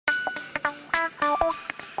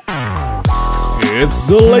It's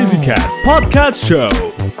the Lazy Cat Podcast Show,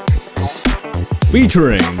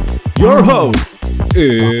 featuring your host.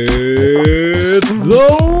 It's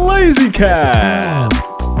the Lazy Cat.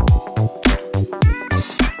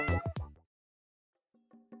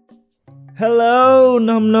 Hello,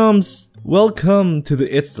 Nom Noms. Welcome to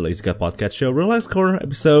the It's the Lazy Cat Podcast Show Relax Corner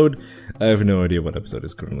episode. I have no idea what episode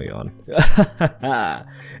is currently on.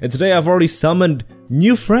 And today I've already summoned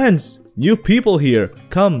new friends, new people here.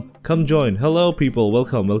 Come join. Hello, people.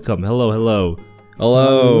 Welcome. Hello.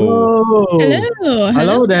 Hello.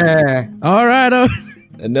 Hello there. All right.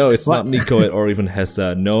 No, it's not Nico or even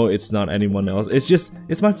Hessa. No, it's not anyone else.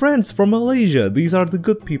 It's my friends from Malaysia. These are the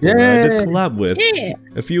good people that I did collab with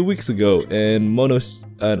a few weeks ago. And Monos,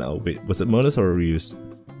 no, wait, was it Monos or Ryus?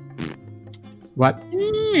 What?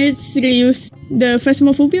 It's Ryus. The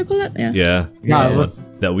Phasmophobia collab, Yeah.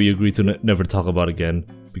 That we agreed to never talk about again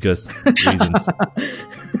because reasons.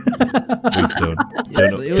 Please don't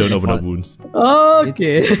open up wounds.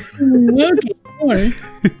 Okay. Okay.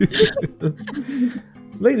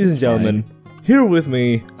 Ladies and gentlemen, here with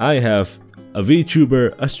me, I have a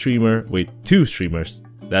VTuber, a streamer, two streamers.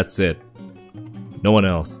 That's it. No one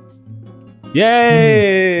else.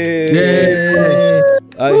 Yay! Yay!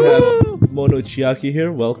 I have Mono Chiaki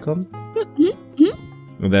here, welcome.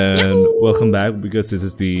 And then, welcome back, because this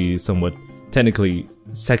is the somewhat technically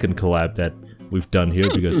second collab that we've done here,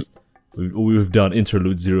 because we've done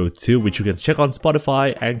Interlude 02, which you can check on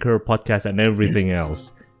Spotify, Anchor, Podcast, and everything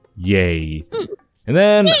else. Yay! And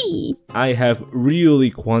then I have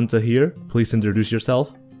Ryuli Kwanta here. Please introduce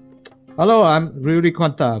yourself. Hello, I'm Ryuri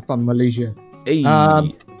Kwanta from Malaysia. Hey.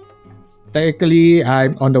 Technically,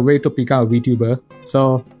 I'm on the way to become a VTuber.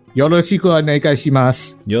 So, yoroshiku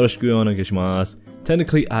onegaishimasu. Yoroshiku onegaishimasu.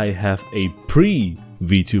 Technically, I have a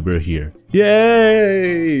pre-VTuber here.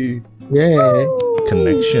 Yay! Yay!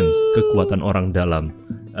 Connections, kekuatan orang dalam.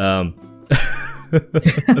 And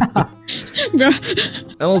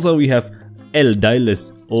also we have El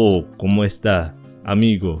Diles. Oh, ¿cómo está,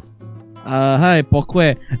 amigo? Hi,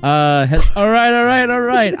 Pokwe.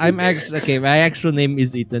 Alright. My actual name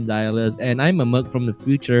is Ethan Dialis, and I'm a mug from the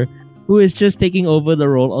future who is just taking over the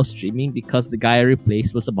role of streaming because the guy I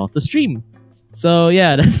replaced was about to stream. So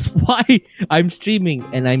yeah, that's why I'm streaming,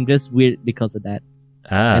 and I'm just weird because of that.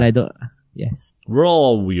 And I don't. Yes. We're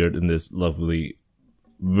all weird in this lovely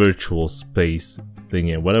virtual space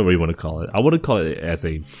thingy, whatever you want to call it. I want to call it as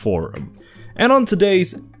a forum. And on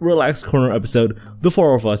today's Relax Corner episode, the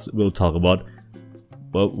four of us will talk about...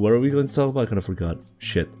 Well, what are we going to talk about? I kind of forgot.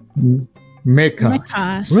 Shit.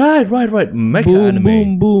 Mechas. Right. Mecha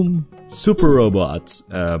anime. Boom. Super robots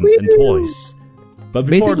and toys. But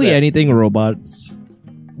basically that, anything robots.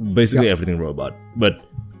 Basically everything robot. But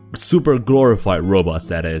super glorified robots,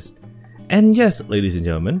 that is. And yes, ladies and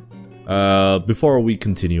gentlemen, before we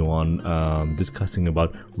continue on discussing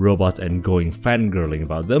about robots and going fangirling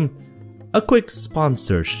about them, a quick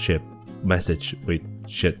sponsorship message.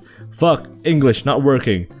 Fuck, English not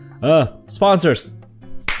working. Sponsors,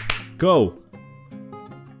 go.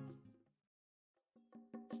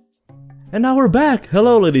 And now we're back.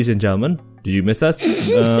 Hello, ladies and gentlemen. Did you miss us?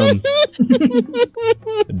 Don't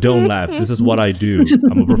laugh. This is what I do.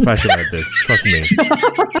 I'm a professional at this. Trust me.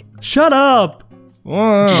 Shut up.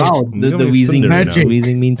 Wow, the wheezing magic.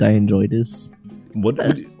 Wheezing means I enjoy this. What?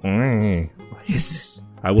 Hiss.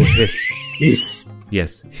 I will hiss. Hiss.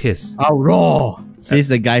 Yes, hiss. Oh, raw. Says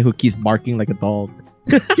the guy who keeps barking like a dog.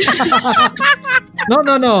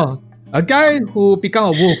 No. A guy who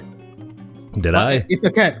become a wolf. Did I? It's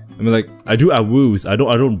a cat. I mean, like, I do awoos. I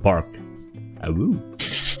don't bark. Awoo.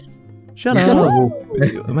 Shut up.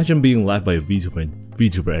 Imagine being laughed by a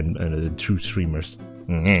VTuber and true streamers.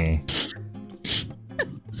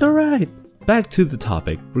 It's alright. Back to the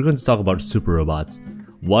topic. We're going to talk about super robots.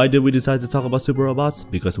 Why did we decide to talk about super robots?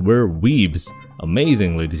 Because we're weebs.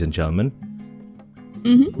 Amazing, ladies and gentlemen.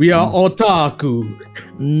 We are otaku.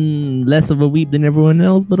 Less of a weeb than everyone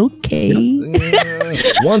else, but okay.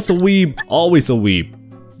 Once a weeb, always a weeb.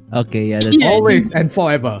 Okay, yeah, that's always and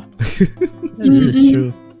forever. That is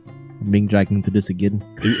true. I'm being dragged into this again.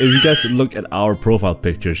 If you guys look at our profile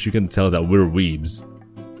pictures, you can tell that we're weebs.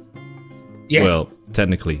 Yes. Well,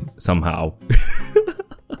 technically, somehow.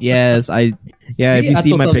 Yes, if you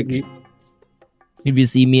see my picture, if you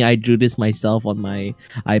see me, I drew this myself on my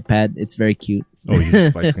iPad. It's very cute. Oh, you're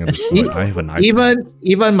just flexing at this. I have an iPad.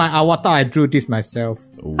 Even my avatar, I drew this myself.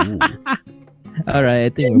 Alright, I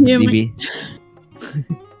think we're maybe.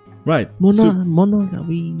 Right. Mono.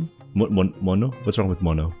 Mono? What's wrong with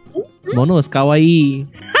Mono? Mono is kawaii.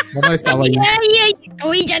 Mono is kawaii. Yeah.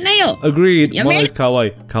 kawaii janayo. Agreed. Yeah, Mono man. is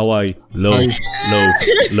kawaii. Kawaii. Loaf.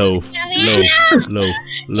 Loaf.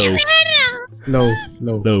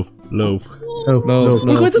 Loaf. Loaf.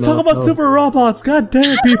 We're going to talk about super robots. God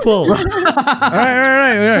damn it, people.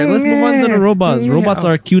 Alright. Let's move on to the robots. Robots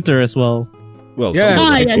are cuter as well. Well,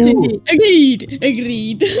 Yeah. Agreed.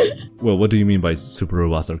 well, what do you mean by super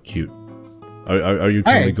robots are cute? Are you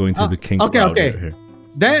currently going to the kink route here?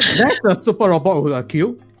 That's the super robot who are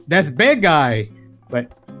cute. That's bad guy.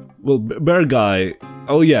 But Well, Bear Guy.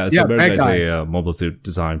 Oh yeah, so Yeah, Bear Bear Guy's Guy. a mobile suit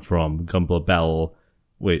designed from Gundam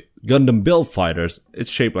Build Fighters. It's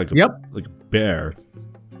shaped like a like a bear.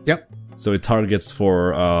 yep. So it targets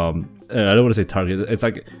for I don't want to say target. It's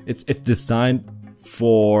like it's designed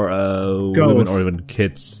for women or even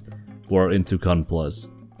kids who are into Gun Plus.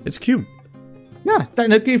 It's cute. Yeah,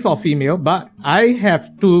 technically for female, but I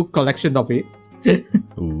have 2 collection of it.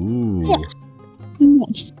 Ooh.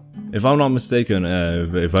 Nice. If I'm not mistaken,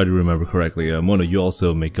 if I do remember correctly, Mona, you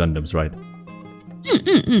also make Gundams, right?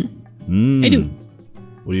 I do.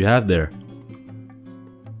 What do you have there?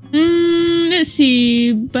 Let's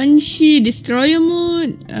see. Banshee, Destroyer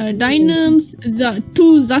Mode, Dynams,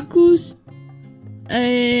 2 Zakus,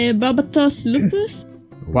 Barbatos Lupus.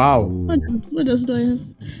 Wow. What else do I have?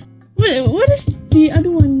 Wait, what is the other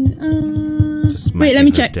one? Just wait, let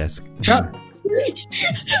me check. Desk. Yeah.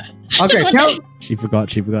 Okay, tell She forgot.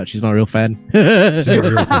 She's not a real fan. She's not a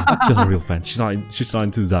real fan. She's not a real fan. She's not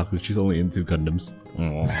into Zaku. She's only into Gundams.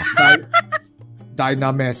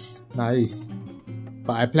 Dynames. Nice.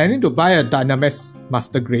 But I'm planning to buy a Dynames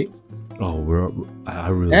Master Grade. Oh, I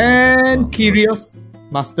really want that as And well. Kyrios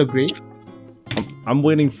Master Grade. I'm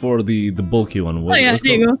waiting for the bulky one. Oh, yeah,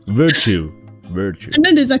 there you go. Virtue. And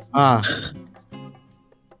then there's a Ah.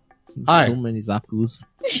 So many Zakus.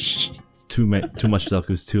 Too much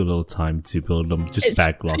Zaku's, too little time to build them. Just It's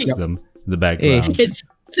backlogs thick. them in the background. It's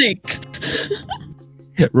thick.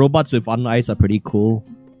 Robots with one eyes are pretty cool.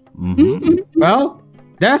 Well,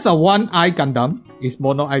 there's a one-eye Gundam. It's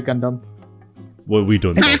mono-eye Gundam. Well, we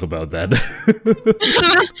don't talk about that.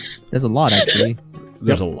 There's a lot actually.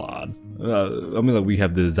 There's a lot. I mean, like we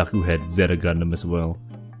have the Zaku head Zeta Gundam as well.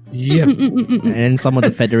 Yep. And some of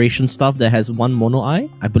the Federation stuff that has one mono eye.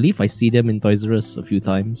 I believe I see them in Toys R Us a few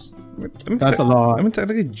times. I mean, That's a lot. I mean,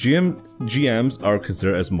 technically, GMs are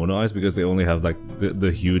considered as mono eyes because they only have like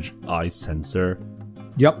the huge eye sensor.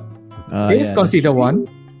 Yep. It's Yeah, considered one.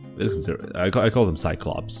 It's considered, I call them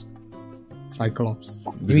Cyclops. Cyclops.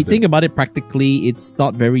 If you think about it practically, it's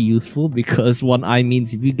not very useful because one eye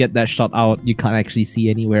means if you get that shot out, you can't actually see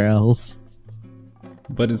anywhere else.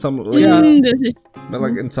 But in some but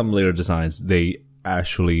like in some later designs, they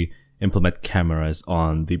actually implement cameras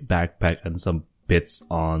on the backpack and some bits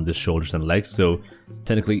on the shoulders and legs. So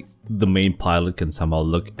technically, the main pilot can somehow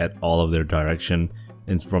look at all of their direction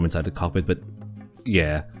from inside the cockpit. But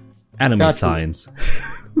yeah, anime That's science.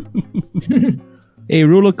 Hey,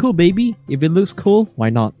 ruler cool, baby. If it looks cool, why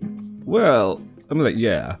not? Well, I mean, like,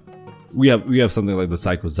 yeah, we have something like the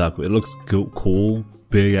Psycho Zaku. It looks cool,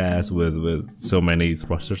 big ass with so many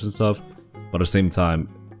thrusters and stuff. But at the same time,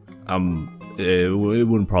 it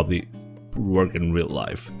wouldn't probably work in real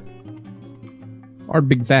life. Or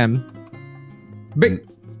Big Zam. Big.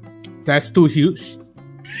 That's too huge.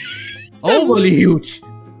 Overly huge.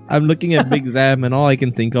 I'm looking at Big Zam and all I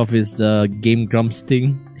can think of is the Game Grumps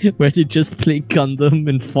thing where they just played Gundam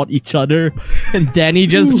and fought each other and Danny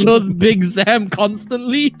just chose Big Zam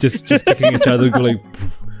constantly. Just kicking each other, going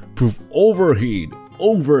poof, overheat.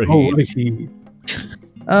 Overheat.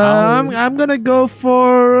 I'm gonna go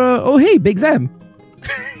for oh hey Big Zam.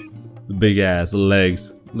 The big ass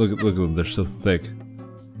legs. Look at them, they're so thick.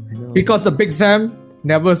 Because the Big Sam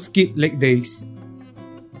never skip leg days.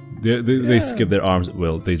 They skip their arms.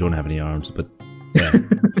 Well, they don't have any arms, but yeah.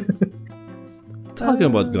 Talking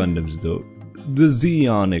about Gundams though, the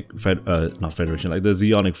Zeonic not Federation, like the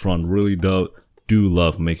Zeonic Front really do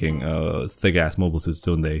love making thick ass mobile suits,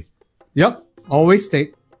 don't they? Yep. Always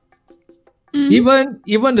thick. Even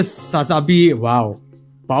the Sazabi, wow.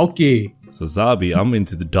 Bulky. So Zabi, I'm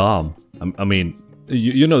into the Dom. I mean,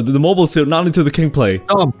 you know, the mobile suit, not into the king play.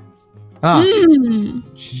 Dom.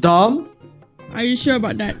 Dom. Are you sure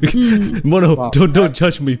about that? Mono, Wow. don't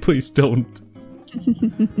judge me, please don't.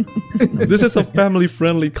 This is a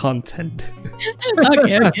family-friendly content.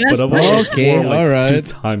 Okay, that's But I've fine. already sworn like alright.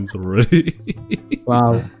 2 times already.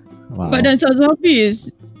 Wow. Wow. But then Sazabi is...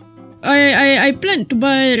 I plan to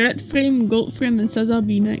buy red frame, gold frame, and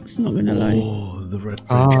Sazabi next, not gonna lie. Oh, the red face.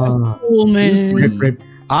 Oh man. Red frame.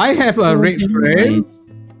 I have a red frame.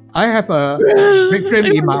 I have a red frame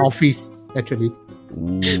in my office, actually.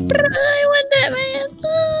 Ooh. I want that, man.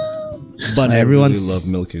 But Everyone's- I really love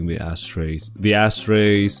milking the ashtrays. The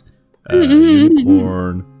ashtrays,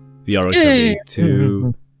 unicorn, the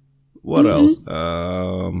RX-72. What else?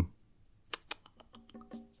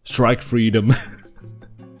 Strike Freedom.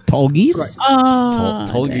 Tolgies?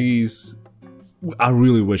 Tolgies. I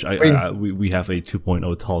really wish we have a 2.0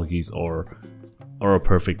 Tolgies or a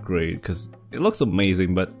perfect grade, because it looks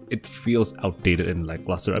amazing, but it feels outdated and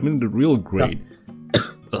lackluster. I mean, the real grade.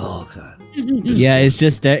 Oh god. Yeah, it's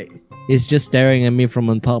just staring at me from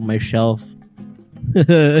on top of my shelf.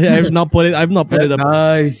 I've not put it up.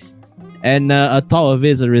 Nice. And atop of it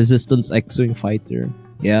is a Resistance X-Wing fighter.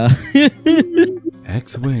 Yeah.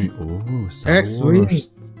 X-Wing. Oh, Star X-Wing.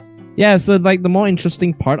 Wars. Yeah, so like the more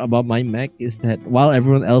interesting part about my mech is that while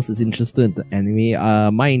everyone else is interested in the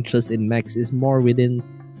anime, my interest in mechs is more within,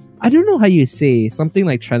 I don't know how you say, something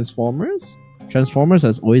like Transformers? Transformers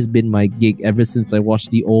has always been my gig ever since I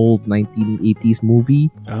watched the old 1980s movie.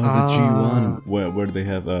 Oh, the G1. Where they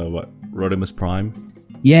have, Rodimus Prime?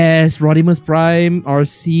 Yes, Rodimus Prime,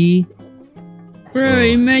 RC. Bro,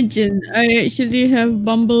 imagine I actually have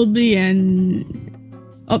Bumblebee and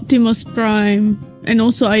Optimus Prime and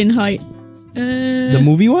also Ironhide. The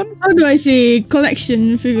movie one? How do I say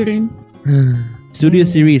collection figurine? Studio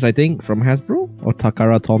series, I think, from Hasbro or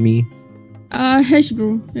Takara Tomy.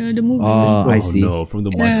 Hasbro. Yeah, the movie. Oh, I Oh see. no, from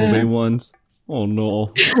the Michael Bay ones. Oh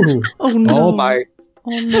no. Oh no. Oh my.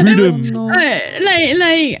 Freedom.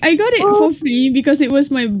 Like I got it for free because it was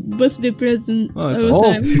my birthday present. Oh, that's I was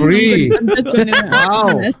awesome. Free. I'm just gonna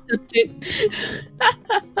Wow. accept it.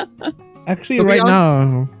 Actually, To be right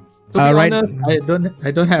now, To be right- honest,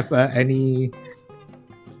 I don't have any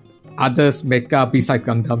others mecha beside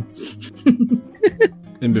Gundam.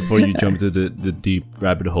 And before you jump to the deep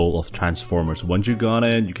rabbit hole of Transformers, once you got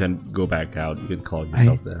in, you can go back out. You can call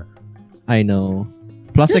yourself there. I know.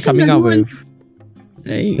 Plus, they're There's coming out another with.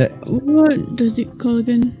 Like what does it call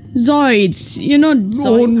again? Zoids. You know Zoids.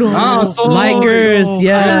 Oh no! So Ligers,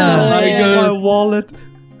 yeah. My wallet.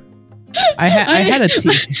 I had a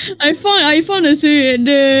team. I found the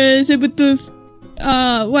Sabertooth.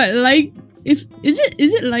 What like if is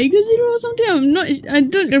it Liger Zero or something? I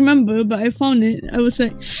don't remember, but I found it. I was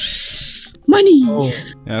like, money. Oh.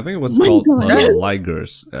 Yeah, I think it was My called God.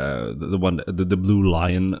 Ligers. The one, the blue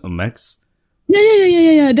lion mechs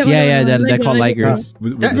Yeah. That one, Yeah, that one. they're called Liger. Ligers.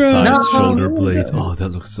 with That- the side no. shoulder blades. Oh, that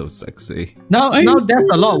looks so sexy. Now I- there's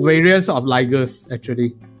a lot of variants of Ligers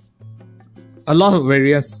actually. A lot of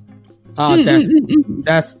variants.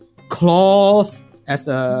 There's claws as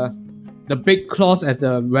the big claws as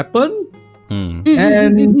the weapon.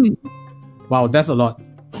 And wow, that's a lot.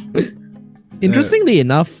 Interestingly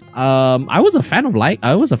enough, I was a fan of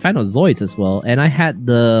Zoids as well, and I had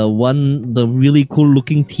the really cool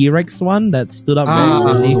looking T-Rex one that stood up Ah.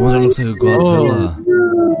 Oh, very the one that looks like a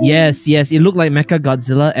Godzilla. Yes, it looked like Mecha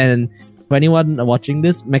Godzilla, and for anyone watching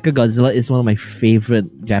this, Mecha Godzilla is one of my favorite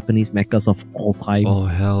Japanese mechas of all time. Oh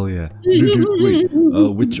hell yeah! Dude,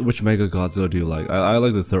 wait, which Mega Godzilla do you like? I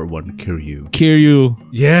like the third one, Kiryu. Kiryu.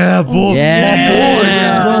 Yeah, boy.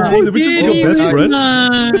 Yeah. My boy. Did we just become best friends?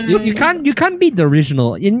 You can't beat the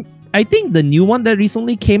original. I think the new one that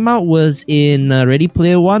recently came out was in Ready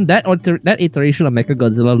Player One. That iteration of Mecha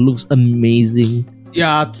Godzilla looks amazing.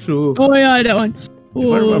 Yeah, true. Oh yeah, that one. If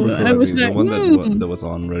I remember I was correctly, the like, one that was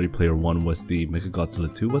on Ready Player One was the Mechagodzilla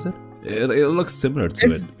 2, was it? It looks similar to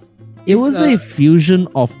It's- it. It was a fusion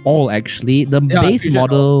of all actually. The base fusion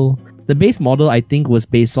model I think was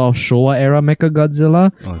based off Showa era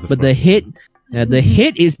Mechagodzilla, Oh, but the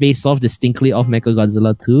hit is based off distinctly of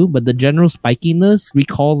Mechagodzilla 2, but the general spikiness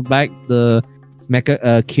recalls back the Mecha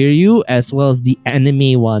Kiryu as well as the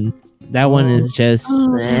anime one. That one is just I don't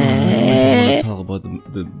want to talk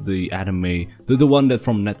about the anime, the one that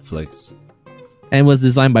from Netflix. and was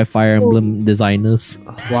designed by Fire Emblem designers.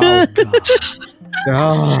 Wow.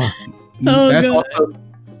 Yeah. Oh, That's God. awesome.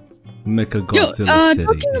 Mechagodzilla City.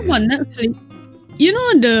 Talking about Netflix, you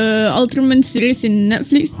know the Ultraman series in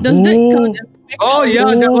Netflix? Does that count as mecha? Oh yeah,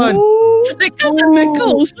 that one. That counts as mecha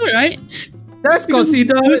also, right? That's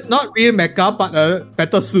considered not real mecha, but a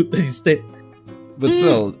better suit instead. But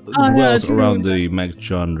still, Oh, yeah, dwells true. around the mech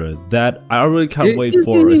genre. That I really can't It- wait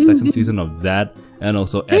for a second season of that, and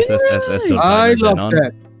also SSSS the I Diamond love Xenon.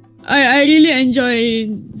 that. I really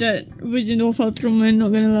enjoy that version of Ultraman,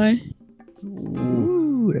 not gonna lie.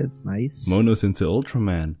 Ooh, that's nice. Mono's into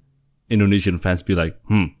Ultraman. Indonesian fans be like,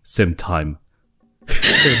 sim time.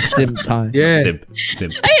 Sim time. Yeah.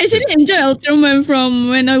 Sim. I actually enjoy Ultraman from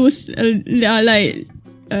when I was a kid,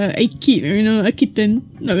 a kitten.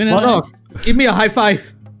 Not gonna lie. Mono, give me a high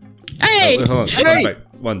five. Hey! Hold on. Hey! Sound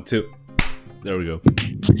effect. 1, 2. There we go.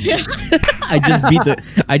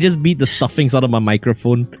 I just beat the stuffings out of my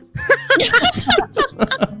microphone.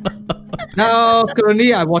 Now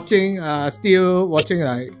currently I'm watching still watching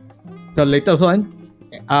like the latest one,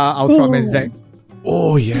 Ultraman Z.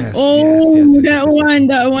 Oh yes, Oh, yes, yes, that yes, yes.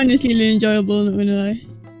 that one is really enjoyable. Not gonna lie.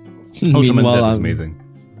 Ultraman Meanwhile, Z is I'm- amazing.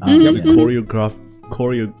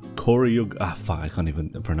 Fuck, I can't even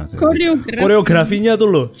pronounce it. Koreografinya tuh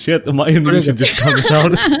loh. Shit, my Indonesian just comes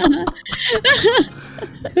out.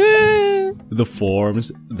 The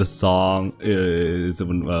forms, the song is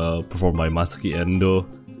performed by Masaki Endo.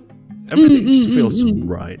 Everything just feels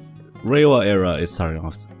right. Reiwa era is starting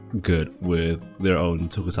off good with their own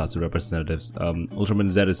tokusatsu representatives. Ultraman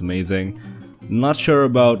Z is amazing. Not sure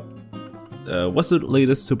about what's the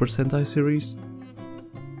latest Super Sentai series?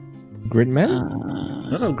 Gridman?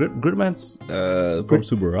 No, Gridman's from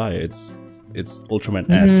Subarai. It's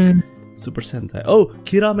Ultraman-esque. Super Sentai. Oh,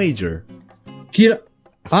 Kira Major. Kira.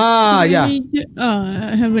 Yeah.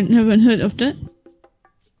 I haven't heard of that.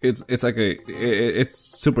 It's like it's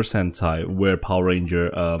Super Sentai where Power Ranger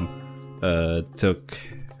took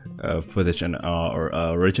footage and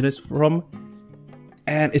originates from,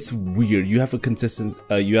 and it's weird. You have a consistent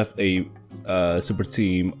you have a super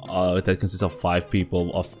team that consists of 5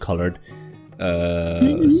 people of colored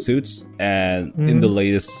suits, and in the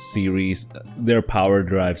latest series their power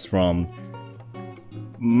derives from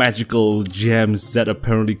magical gems that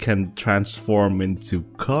apparently can transform into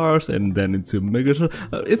cars and then into Megazord.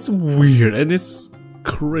 It's weird and it's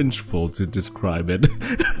cringeful to describe it.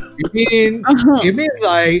 You mean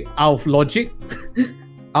like out of logic,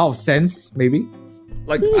 out of sense, maybe?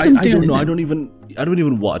 Like I don't know. I don't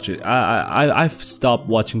even watch it. I've stopped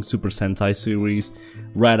watching Super Sentai series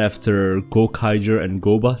right after Gokaiger and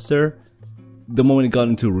Go Buster. The moment it got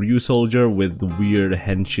into Ryu Soldier with the weird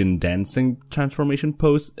henshin dancing transformation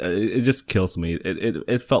pose, it just kills me.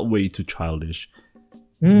 It felt way too childish.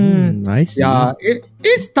 I see. Yeah,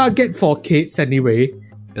 it's target for kids anyway.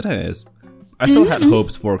 It is. I still had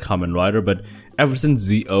hopes for Kamen Rider, but ever since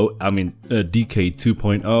DK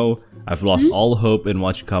 2.0, I've lost all hope in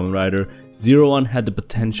watching Kamen Rider. 01 had the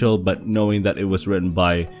potential, but knowing that it was written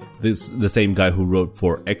by the same guy who wrote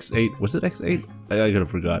for X8, was it X8? I kind of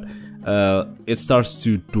forgot. It starts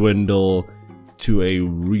to dwindle to a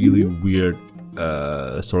really weird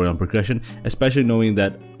storyline progression, especially knowing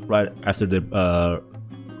that right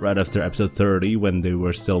after episode 30, when they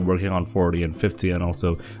were still working on 40 and 50 and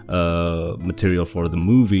also material for the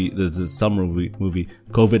movie, the summer movie,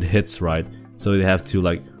 COVID hits, right? So they have to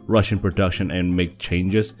like rush in production and make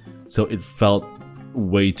changes. So it felt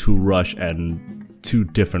way too rushed and too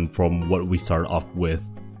different from what we started off with.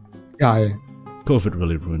 Yeah. COVID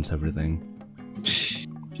really ruins everything. She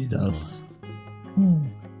does.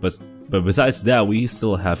 But besides that, we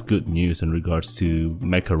still have good news in regards to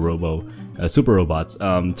super robots.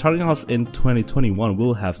 Starting off in 2021,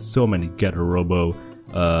 we'll have so many Getter Robo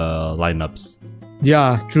lineups.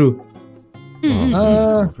 Yeah, true.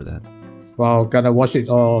 For that. Wow, gotta watch it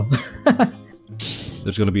all.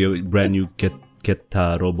 There's gonna be a brand new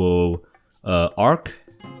Geta Robo arc,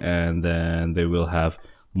 and then they will have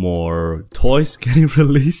more toys getting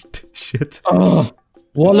released. Shit.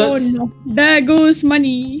 Wallets. Oh no, there goes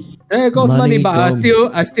money. There goes money, but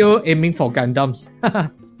gone. I still aiming for Gundams.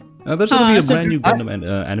 There's gonna be a brand new Gundam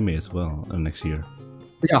anime as well next year.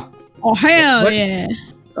 Yeah. Oh hell What? yeah.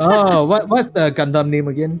 Oh, what's the Gundam name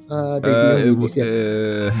again?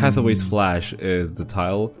 Hathaway's Flash is the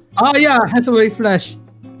title. Oh yeah, Hathaway Flash.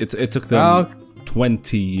 It took them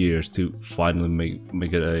 20 years to finally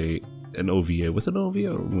make it an OVA. Was it an OVA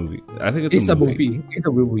or a movie? I think it's a movie. It's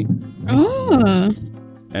a movie. Oh.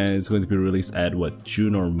 And it's going to be released at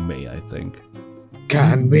June or May, I think.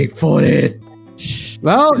 Can't wait for it.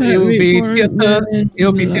 Well, Can't it will wait be for theater. it. It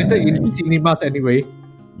will be theater in cinemas anyway.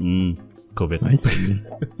 COVID. I see.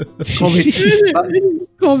 COVID. But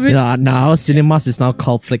COVID. Yeah, now cinemas is now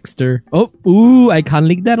called Flixster. Oh, ooh, I can't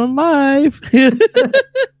leak that on live.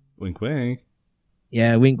 Wink, wink.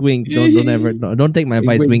 Yeah, wink, wink. Don't take my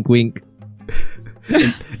advice. Wink, wink.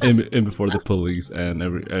 and before the police and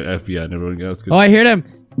FBI and everyone else. Oh, I hear them.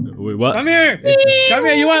 Wait, what? Come here. Come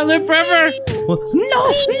here. You want to live forever? What?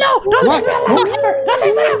 No. Don't What? take my life. Don't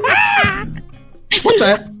take my life. what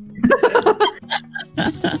the?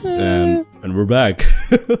 And we're back.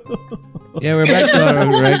 Yeah, we're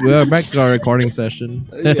back to our recording session.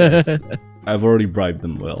 Yes. I've already bribed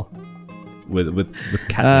them well. With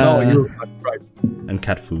cat No, naps you right. and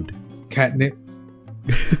cat food. Catnip.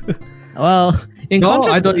 Well, in No,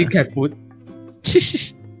 contrast, I don't eat cat food.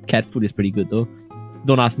 cat food is pretty good though.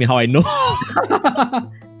 Don't ask me how I know.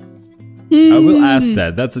 I will ask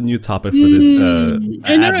that. That's a new topic for this.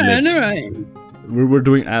 I know, right? We're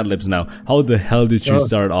doing ad libs now. How the hell did you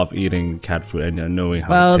start off eating cat food and knowing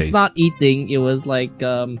how it tastes? It's not eating. It was like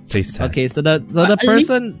taste test. Okay, so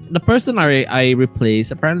the person I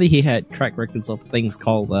replaced, apparently he had track records of things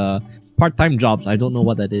called part-time jobs. I don't know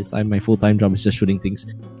what that is. My full-time job is just shooting things.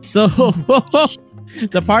 So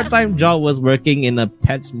the part-time job was working in a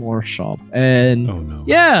PetSmore shop, and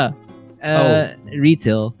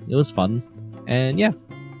retail. It was fun, and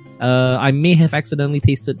I may have accidentally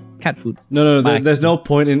tasted cat food. No, there's no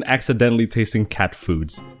point in accidentally tasting cat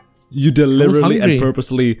foods. You deliberately and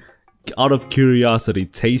purposely, out of curiosity,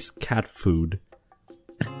 taste cat food.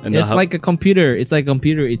 And it's like a computer. It's like a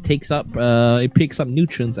computer. It takes up, it picks up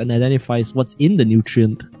nutrients and identifies what's in the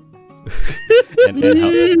nutrient. and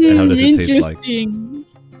how does it taste like?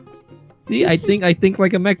 See, I think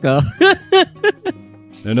like a mecha.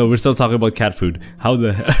 No, we're still talking about cat food. How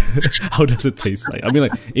does it taste like? I mean,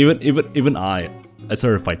 like even I, a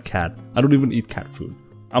certified cat, I don't even eat cat food.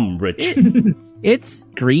 I'm rich. It's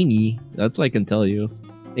grainy. That's what I can tell you.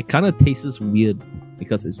 It kind of tastes weird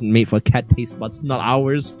because it's made for cat taste buds, not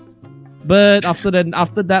ours. But after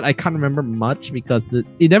that, I can't remember much because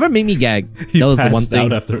it never made me gag. That was the one thing.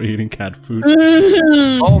 Out after eating cat food.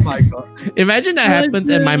 Oh my god! Imagine that happens,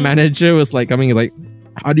 and my manager was like, coming like,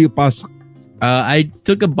 "How do you pass?" I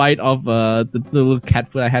took a bite of the little cat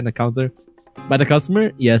food I had on the counter. By the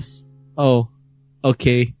customer, yes. Oh,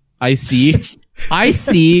 okay. I see. I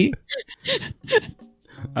see.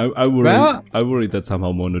 I worry that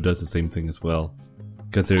somehow Mono does the same thing as well,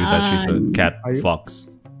 considering that she's a cat fox.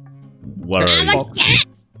 What are you?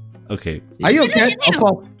 Okay. Are you a cat or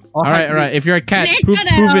fox? All right. If you're a cat,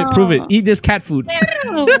 prove it. Eat this cat food.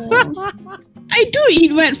 I do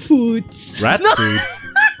eat wet foods. Rat food.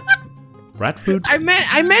 Rat food? I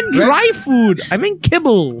meant dry food. I meant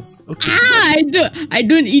kibbles. Okay. I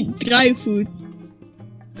don't eat dry food.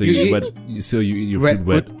 So you eat wet. So you eat your food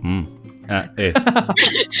wet. Hey.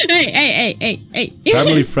 Hey.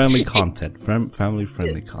 Family friendly content. Family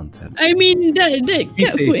friendly content. I mean the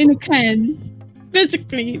cat food in a can.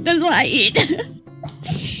 Basically, that's what I eat.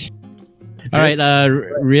 All right,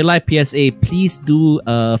 real life PSA. Please do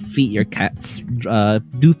feed your cats.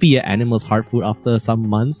 Do feed your animals hard food after some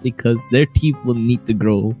months because their teeth will need to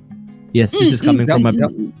grow. Yes, this is coming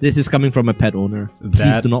from a pet owner.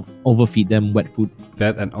 Please do not overfeed them wet food.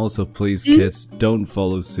 That, and also please, kids, don't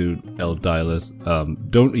follow suit, Eldilas.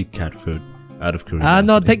 Don't eat cat food out of curiosity.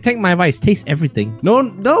 No, take my advice. Taste everything. No,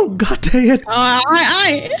 god dang it!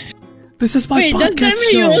 This is my podcast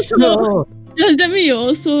show. Does that mean you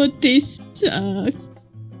also taste?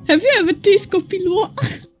 Have you ever tasted kopi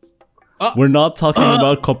luwak? We're not talking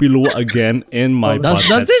about kopi luwak again in my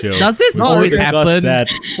podcast show. Does this always happen?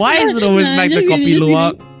 Why is it always back to kopi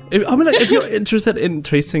luwak? If you're interested in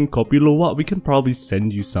tracing kopi luwak, we can probably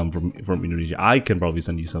send you some from Indonesia. I can probably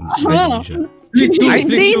send you some from Indonesia.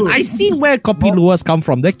 I seen where kopi luwaks come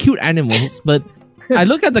from. They're cute animals, but I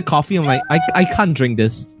look at the coffee. I'm like, I can't drink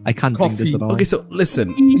this. I can't drink this at all. Okay, so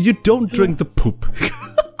listen, you don't drink the poop.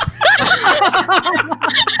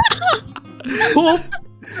 Poop.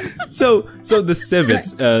 So the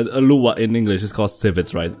civets, luwak in English is called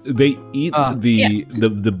civets, right? They eat they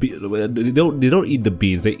don't eat the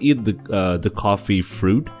beans. They eat the coffee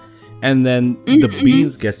fruit, and then the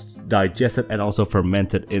beans gets digested and also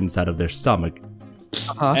fermented inside of their stomach.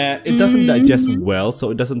 And it doesn't digest well, so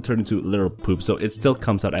it doesn't turn into little poop. So it still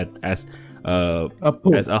comes out as a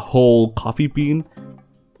whole coffee bean.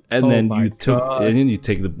 And then you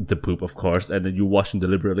take the poop, of course, and then you wash them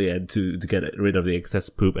deliberately and to get rid of the excess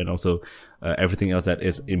poop and also everything else that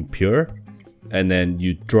is impure. And then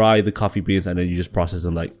you dry the coffee beans and then you just process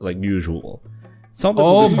them like usual. Some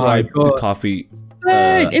people describe the coffee.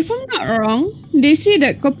 But if I'm not wrong, they say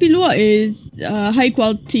that kopi luwak is high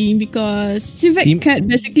quality because civet cat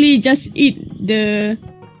basically just eat the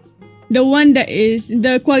one that is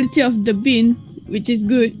the quality of the bean, which is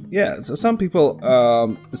good. Yeah, so some people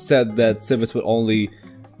said that civets would only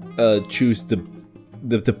choose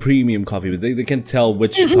the premium coffee. They can tell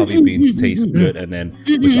which coffee beans taste good and then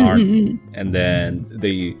which aren't, and then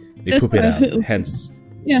they poop it out. Hence,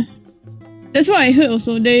 yeah, that's what I heard.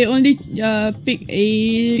 Also, they only pick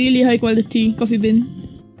a really high quality coffee bean.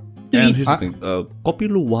 And here's the thing: kopi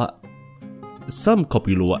luwak. Some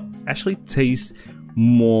kopi luwak actually taste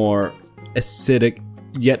more acidic.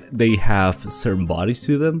 Yet they have certain bodies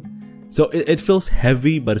to them, so it feels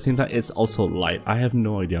heavy, but at the same time it's also light. I have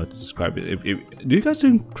no idea how to describe it. Do you guys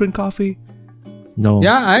drink coffee? No.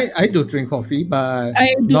 Yeah, I do drink coffee, but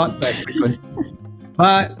not that frequent.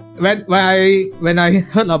 But when I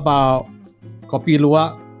heard about kopi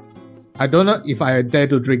luwak, I don't know if I dare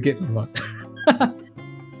to drink it or not.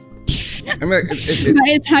 I mean, But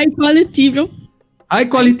it's high quality, bro. High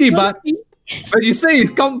quality, but you say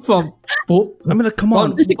it come from poop. I mean, like, come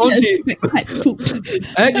on. Only, Poop.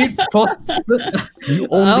 and it costs. You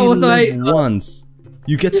I only was live like, once.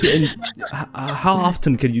 You get to. How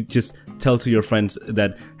often can you just tell to your friends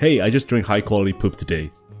that, hey, I just drank high quality poop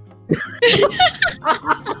today?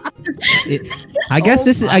 I guess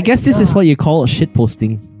this is what you call a shit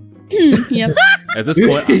posting. Yep. At this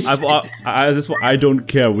point, at this point, I don't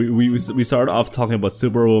care. We started off talking about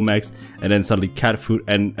Super Max, and then suddenly cat food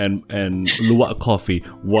and luwak coffee.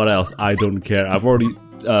 What else? I don't care. I've already.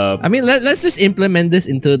 I mean, let's just implement this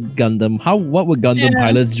into Gundam. What would Gundam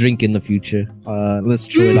pilots drink in the future? Let's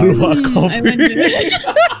throw it out. Luwak I coffee.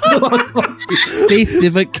 wonder. Space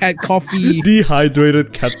civet cat coffee.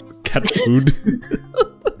 Dehydrated cat food.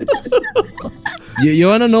 You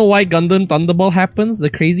wanna know why Gundam Thunderball happens? The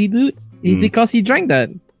crazy dude? It's because he drank that.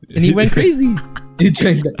 And he went crazy. You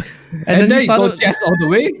drink that. And then you go jazz all the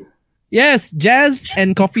way? Yes, jazz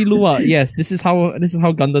and coffee luwak. Yes, this is how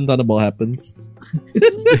Gundam Thunderball happens. I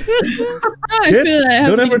Kids, feel like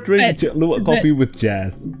don't having ever drink pet. luwak coffee with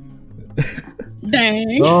jazz.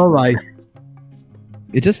 Dang. Alright.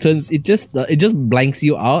 It just blanks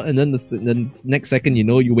you out, and then the next second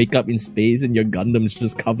you wake up in space and your Gundam is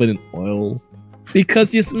just covered in oil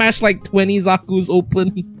because you smashed like 20 Zaku's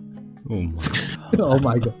open. Oh my. Oh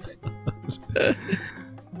my god.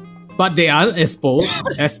 But they are explode,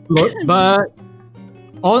 but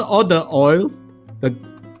all the oil, the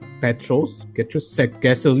petrols,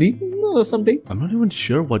 gasoline or something. I'm not even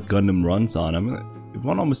sure what Gundam runs on. I mean, if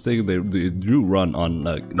I'm not mistaken, they do run on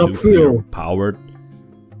like nuclear fuel. powered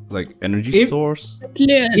like energy source.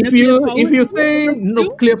 If you say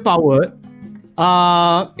nuclear powered,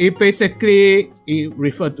 it basically it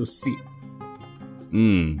refers to sea.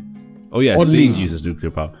 Oh yeah, Only. Seed uses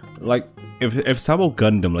nuclear power. Like if Sabo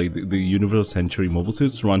Gundam, like the Universal Century mobile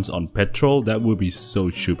suits runs on petrol, that would be so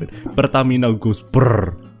stupid. Pertamina goes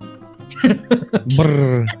brrr.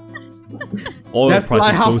 Brr, Oil That fly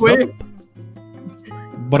prices goes halfway. up.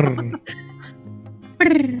 brr.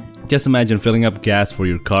 Just imagine filling up gas for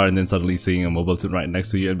your car and then suddenly seeing a mobile suit right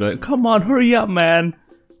next to you and be like, "Come on, hurry up, man!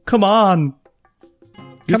 Come on!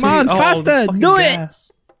 You're Come on, taking all the faster! fucking Do it!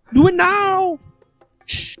 gas." Do it now!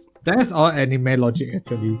 That's all anime logic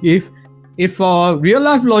actually. If for real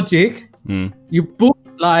life logic, you put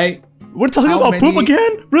like We're talking How about poop many-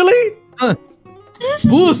 again? Really?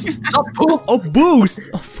 boost, not poop, Oh, boost!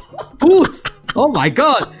 Oh, fuck. boost. Oh my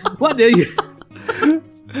god, what are you?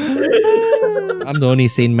 I'm the only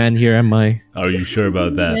sane man here, am I? Are you sure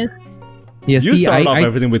about that? Yes. Yeah, You see, started off I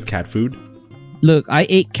everything with cat food. look, I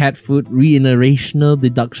ate cat food in a rational,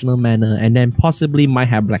 deductional manner, and then possibly might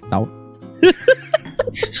have blacked out.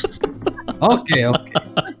 Okay.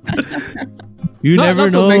 You never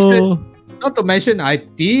not to know. Not to mention, I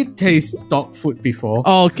did taste dog food before.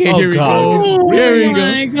 Okay, Oh, here we God. go. Oh Here we go.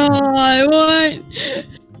 my god, what?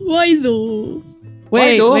 Why though? Why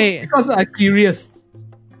Wait, though? wait. Because I'm curious.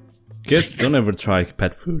 Kids, don't ever try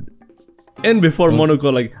pet food. And before Monaco,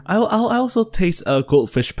 like I also taste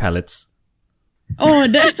goldfish pellets. Oh,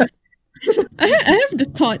 that. I have the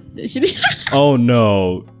thought actually. Oh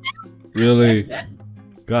no, really?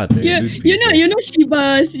 God damn, Yeah, these you know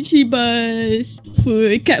people. Shiba's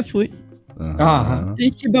food, cat food. Uh-huh.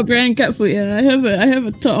 The Shiba brand cat food. Yeah, I have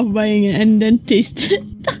a thought of buying it and then taste it.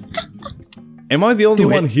 Am I the only Do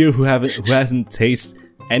one it. here who hasn't tasted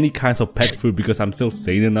any kinds of pet food because I'm still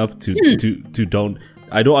sane enough to don't.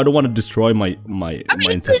 I don't want to destroy my I mean,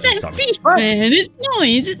 it tastes intestines. like fish, man. It's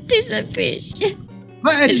nice. It tastes like fish.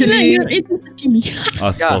 But It's like actually, you're eating sashimi.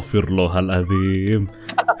 Astaghfirullahaladzim.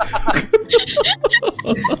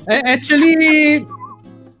 actually,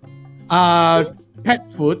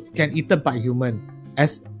 pet food can eaten by human,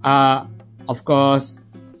 as of course,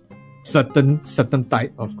 certain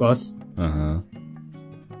type, of course. And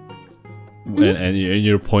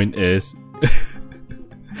your point is,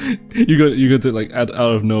 you're going to like out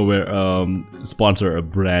of nowhere sponsor a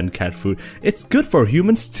brand cat food. It's good for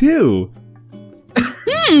humans too.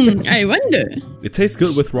 I wonder. It tastes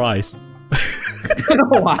good with rice.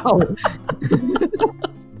 Wow.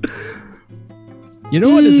 You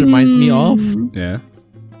know what this reminds me of? Yeah.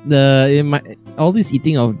 All this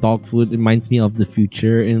eating of dog food reminds me of the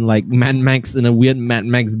future in like Mad Max, in a weird Mad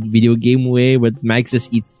Max video game way, where Max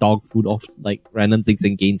just eats dog food off like random things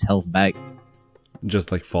and gains health back.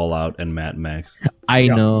 Just like Fallout and Mad Max. I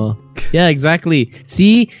know. Yeah, exactly.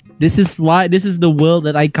 See, this is the world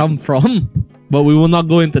that I come from. But we will not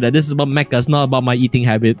go into that. This is about mecha. It's not about my eating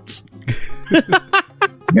habits.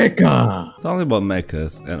 Mecha. Talking about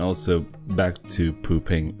mechas and also back to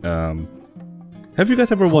pooping. Have you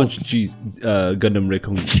guys ever watched Gundam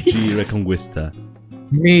G Reconquista?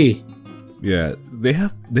 Me. Yeah, they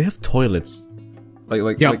have toilets,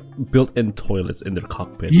 like built-in toilets in their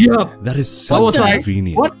cockpits. Yep. That is I so was like,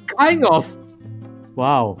 convenient. what kind of?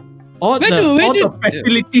 Wow. All Where the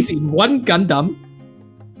facilities in one Gundam.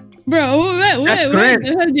 Bro, where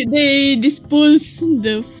the hell did they dispose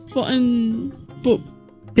the foreign poop?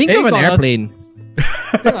 Think They of an got us- airplane.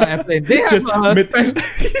 Airplane. They have Just a mid- special.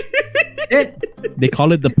 They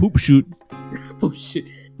call it the poop chute. Oh shit!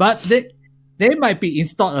 But they might be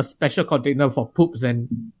installed a special container for poops and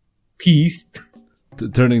peas.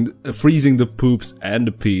 freezing the poops and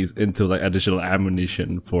the peas into like additional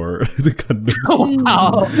ammunition for the Gundams.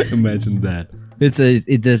 Wow. Imagine that. It's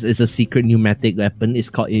a secret pneumatic weapon. It's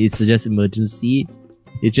just emergency.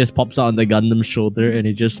 It just pops out on the Gundam's shoulder and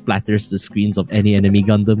it just splatters the screens of any enemy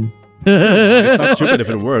Gundam. It's not stupid if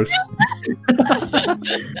it works.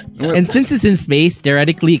 And since it's in space,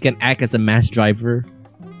 theoretically it can act as a mass driver.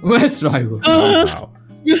 Where's driver? Wow.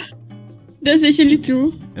 That's actually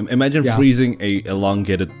true. Imagine Yeah. freezing a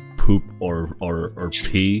elongated poop or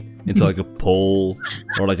pee into like a pole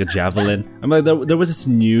or like a javelin. I mean, there was this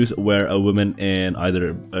news where a woman in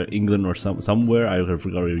either England or somewhere, I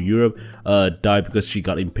forgot, or Europe, died because she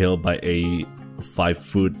got impaled by a 5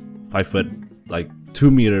 foot like 2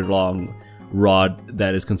 meter long rod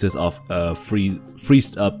that is consists of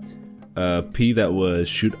freezed up pee that was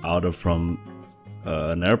shoot out of from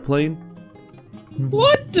an airplane.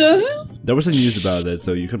 What the hell? There was a news about it,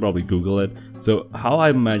 so you could probably Google it. So how I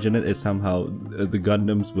imagine it is somehow the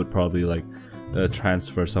Gundams would probably like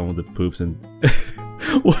transfer some of the poops and.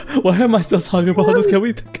 Why am I still talking about this? Can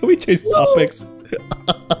we change topics?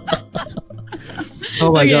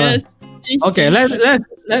 Oh my god. Yes. Okay,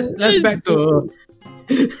 let's back to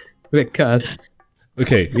because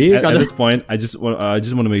Okay, We at gotta- this point, I just want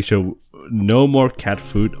to make sure no more cat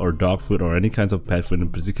food or dog food or any kinds of pet food in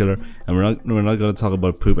particular, and we're not going to talk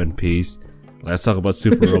about poop and peas. Let's talk about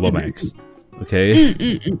Super Robomax. Okay.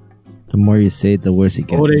 The more you say it, the worse it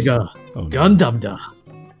gets. Omega Oh, no. Gundam da.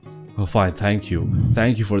 Oh, fine. Thank you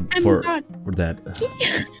for that.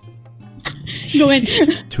 Go in.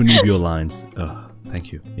 2 Nebula lines.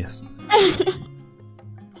 Thank you. Yes.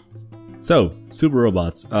 So, Super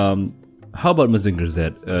Robots. How about Mazinger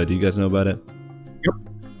Z? Do you guys know about it? Yep.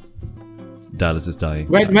 Dallas is dying.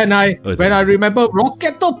 When I remember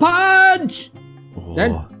Rocketo Punch, Oh.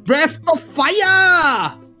 then Breast of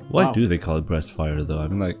Fire. Why Wow. do they call it breast fire though? I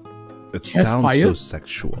mean, like, it Chest sounds fire? so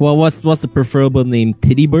sexual. Well, what's the preferable name?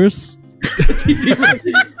 Titty burst?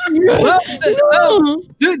 Well, No.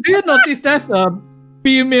 do you notice there's a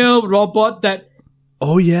female robot that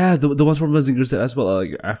Oh yeah, the ones from Mazinger Z as well,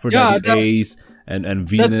 like Aphrodite, Yeah, Ace, and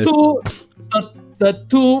Venus. the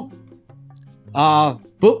two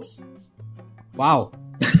boobs. Wow.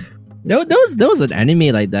 There was an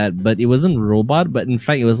anime like that, but it wasn't robot, but in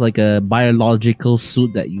fact it was like a biological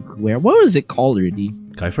suit that you could wear. What was it called already?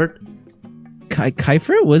 Kuifert?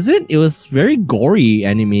 Kiefer, was it? It was very gory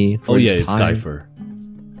anime for Oh yeah, its it's time. Kuifer.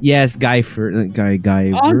 Yes, Guyver. Oh,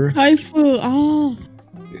 Kaifu. Oh.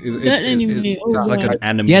 That anime. Oh, It's like God. an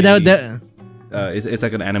anime. Yeah, that it's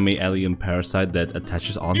like an anime alien parasite that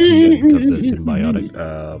attaches onto you and becomes a symbiotic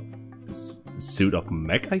suit of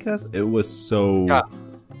mech, I guess. It was so. Yeah.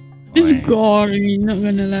 It's gory, not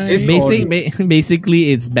gonna lie. It's basically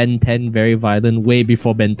it's Ben 10, very violent, way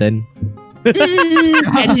before Ben 10.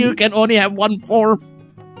 And you can only have one form.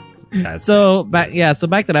 That's So it. back Yes. so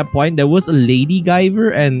back to that point, there was a lady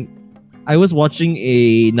Guyver, and I was watching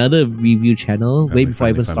another review channel way before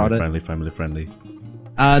I even started. Friendly.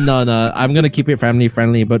 No, I'm gonna keep it family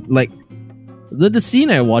friendly. But like the scene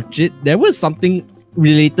I watched it, there was something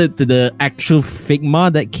related to the actual Figma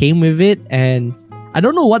that came with it, and I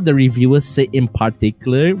don't know what the reviewers said in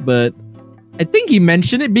particular, but I think he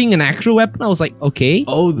mentioned it being an actual weapon. I was like, okay,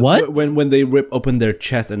 Oh, what? when they rip open their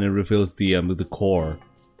chest and it reveals the core.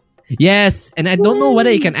 Yes, and I don't know whether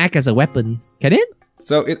it can act as a weapon. Can it?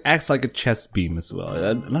 So it acts like a chest beam as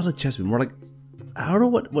well. Not a chest beam, more like I don't know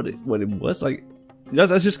what it was like.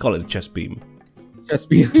 Let's just call it a chest beam. Chest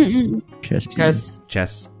beam. Chest.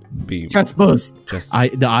 Chest beam. Chest burst. Chest.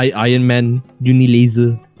 The Iron Man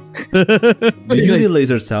Unilaser. The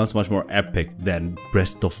Unilaser sounds much more epic than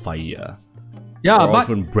Breast of Fire. Yeah, or but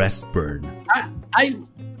often Breast Burn.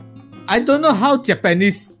 I don't know how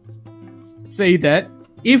Japanese say that.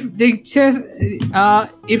 If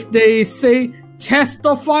they say chest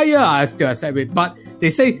of fire, I still accept it. But they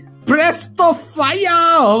say breast of fire.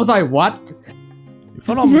 I was like, what? If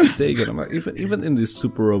I'm not mistaken, I'm like, even in the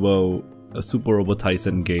Super Robo Super Robot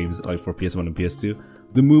Tyson games, like for PS1 and PS2,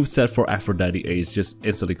 the moveset for Aphrodite Ace just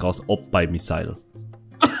instantly calls Oppai Missile.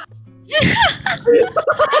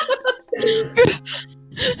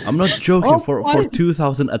 I'm not joking. For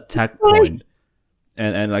 2000 attack point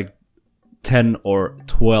and like 10 or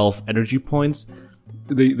 12 energy points,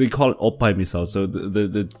 they call it Oppai Missile. So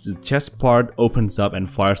the chest part opens up and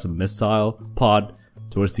fires a missile pod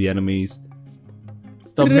towards the enemies.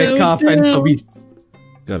 The mecha fan service.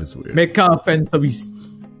 God, it's weird. Mecha fan service.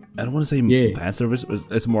 I don't want to say fan service.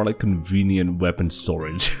 It's more like convenient weapon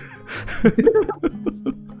storage.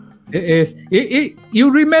 It is.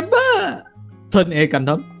 You remember Turn A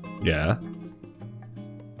Gundam? Yeah.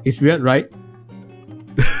 It's weird, right?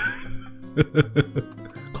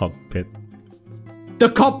 Cockpit. The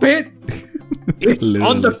cockpit is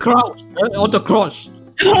on the crotch. On the crotch.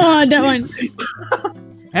 Oh, that one.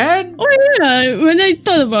 And Oh yeah, when I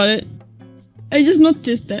thought about it, I just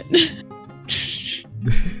noticed that.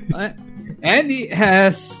 and it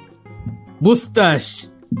has mustache.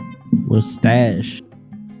 Mustache.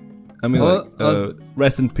 I mean,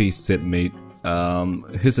 rest in peace, Sid Mate.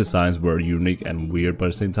 His designs were unique and weird, but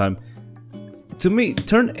at the same time, to me,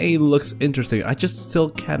 Turn A looks interesting. I just still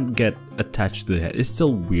can't get attached to the head. It's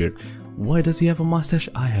still weird. Why does he have a mustache?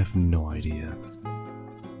 I have no idea.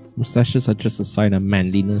 Mustaches are just a sign of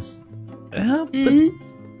manliness. Yeah, but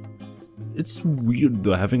it's weird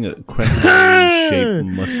though, having a crescent-shaped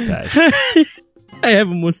mustache. I have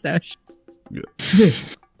a mustache.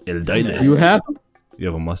 Eldinas. You have? You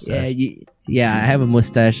have a mustache. Yeah, I have a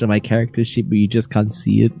mustache on my character sheet, but you just can't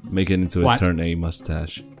see it. Make it into What? a Turn A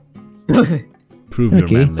mustache. Prove your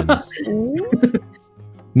Okay. manliness.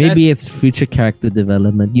 Maybe it's future character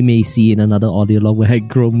development. You may see in another audio log where I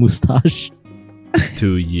grow mustache.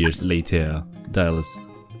 2 years later, Dialus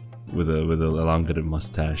with a elongated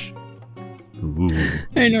mustache. Ooh.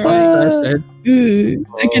 I know, right? Mustache. Ooh,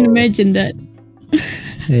 I can imagine that.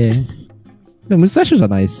 Yeah. The mustaches are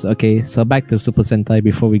nice. Okay, so back to Super Sentai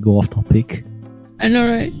before we go off topic. I know,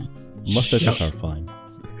 right? Mustaches are fine.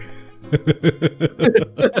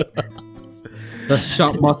 The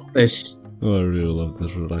sharp mustache. Oh, I really love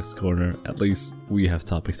this relaxed corner. At least we have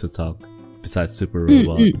topics to talk. Besides Super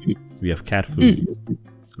Robot, we have cat food,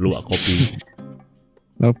 Luwak Kopi.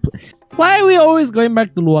 Nope. Why are we always going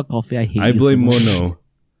back to Luwak Coffee? I hate I you so blame much.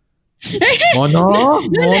 Mono.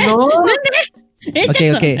 Mono.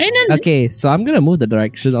 Okay. So I'm gonna move the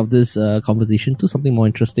direction of this conversation to something more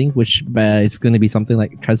interesting, which it's gonna be something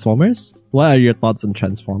like Transformers. What are your thoughts on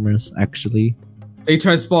Transformers? Actually, They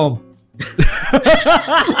transform.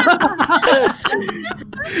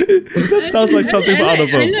 That sounds like something out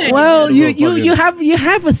of a. well, you have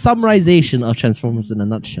a summarization of Transformers in a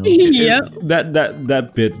nutshell. Yep.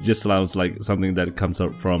 That bit just sounds like something that comes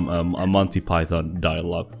up from a Monty Python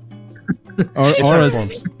dialogue.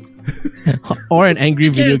 Or an angry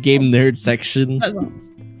video game nerd section.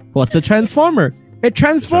 What's a transformer? It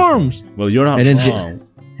transforms. Well, you're not And then wrong.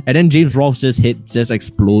 And then James Rolfe just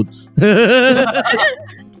explodes.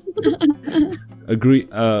 Agree.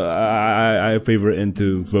 I favor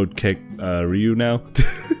into vote kick Ryu now.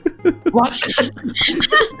 What?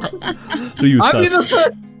 Ryu I'm sus.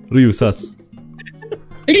 innocent. Ryu sus.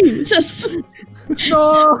 Jesus.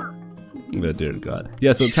 No. Oh, dear God.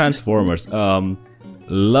 Yeah. So Transformers.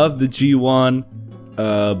 Love the G1.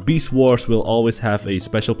 Beast Wars will always have a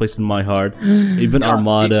special place in my heart. Even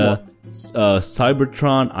Armada.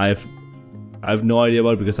 Cybertron. I have no idea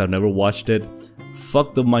about it because I've never watched it.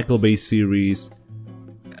 Fuck the Michael Bay series.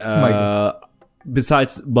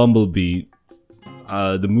 Besides Bumblebee,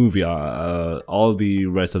 the movie, all the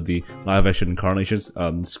rest of the live action incarnations,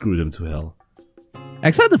 screw them to hell.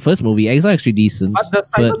 Except the first movie, it's actually decent. But the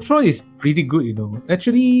Cybertron is pretty good, you know.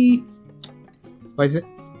 Actually, what is it?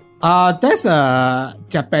 There's a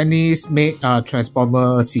Japanese made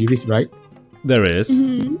Transformer series, right? There is.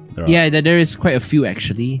 There are. There is quite a few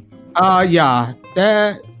actually. Yeah.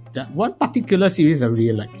 That one particular series I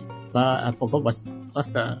really like, but I forgot what's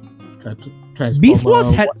the Transformer.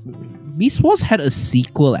 Beast Wars had a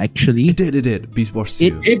sequel actually. It did. Beast Wars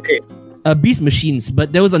 2. It Beast Machines,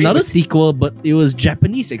 but there was another sequel, but it was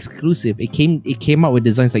Japanese exclusive. It came out with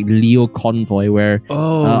designs like Leo Convoy, where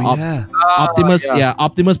Optimus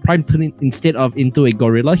Prime turned instead of into a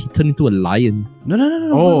gorilla, he turned into a lion.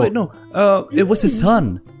 No. Wait, no. It was his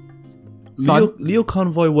son. Leo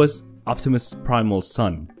Convoy was Optimus Primal's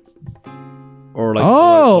son. Or like,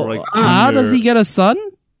 how does he get a son?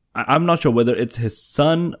 I'm not sure whether it's his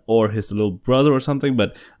son or his little brother or something,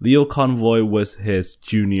 but Leo Convoy was his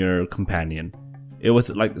junior companion. It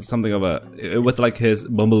was like something of it was like his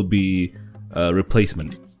Bumblebee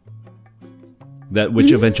replacement. that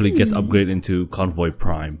which eventually gets upgraded into Convoy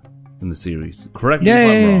Prime in the series. Correct me if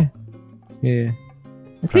I'm wrong. Yeah.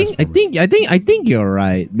 I think you're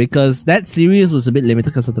right, because that series was a bit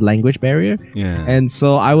limited because of the language barrier. Yeah. And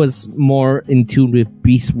so I was more in tune with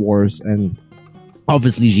Beast Wars and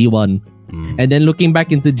obviously G1. And then looking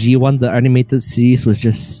back into G1, the animated series was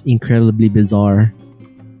just incredibly bizarre.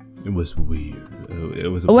 It was weird.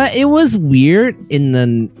 It was weird in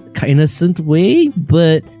an innocent way,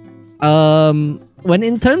 but when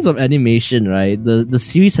in terms of animation, right, the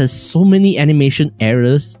series has so many animation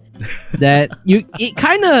errors that it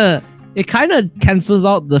kind of cancels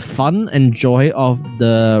out the fun and joy of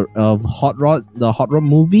the Hot Rod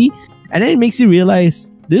movie, and then it makes you realize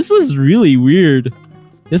this was really weird.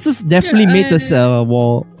 This has definitely made us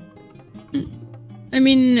wall. I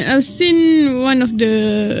mean, I've seen one of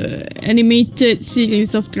the animated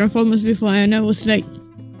series of Transformers before, and I was like,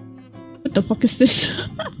 "What the fuck is this?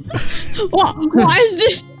 what is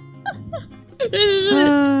this?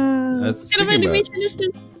 What kind of animation is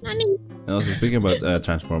this? Also, speaking about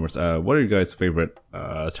Transformers, what are your guys' favorite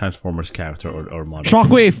Transformers character or model?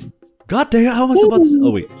 Shockwave. God damn! I was about to.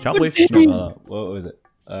 Oh wait, Shockwave. No, what was it?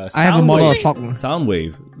 I have a model of Shockwave.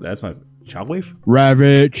 Soundwave. That's my Shockwave.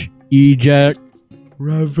 Ravage. Eject.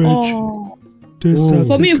 Ravage. Oh.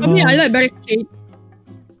 For me, I like Barricade.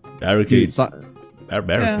 Barricade. Barricade.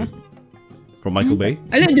 Yeah. From Michael Bay.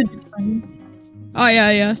 I like the design. Oh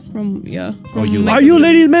yeah. From Are you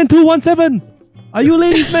Ladies Man 217? Are you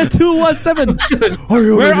Ladies Man 217?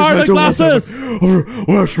 Where are the glasses?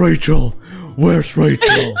 Where's Rachel? Where's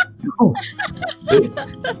Rachel? To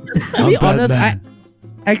be honest,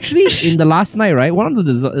 actually, in the last night, right, one of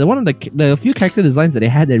the few character designs that they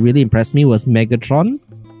had that really impressed me was Megatron,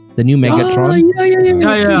 the new Megatron.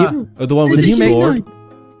 Yeah. The one with the sword.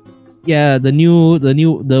 Yeah, the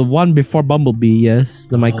one before Bumblebee. Yes,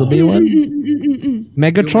 the Michael Bay one.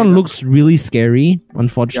 Megatron looks really scary.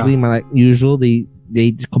 Unfortunately, like usual, they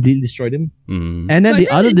completely destroyed him. And then the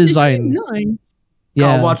other design,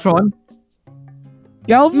 Galvatron.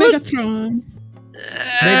 Megatron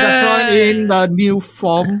in the new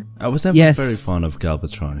form. I was never very fond of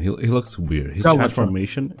Galvatron. He looks weird. His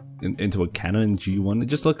transformation into a cannon in G1, it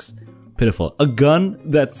just looks pitiful. A gun,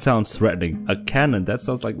 that sounds threatening. A cannon, that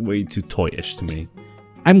sounds like way too toyish to me.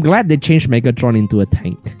 I'm glad they changed Megatron into a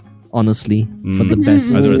tank. Honestly, for the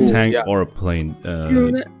best. Either a tank or a plane.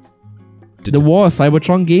 The War of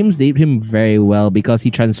Cybertron games, they did him very well because he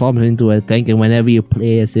transforms into a tank, and whenever you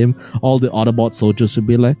play as him, all the Autobot soldiers would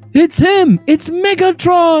be like, "It's him! It's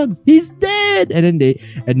Megatron! He's dead!" And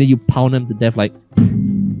then you pound him to death like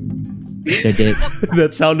they're dead.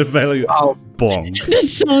 That sound effect, like bong. The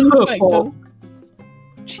sound effect.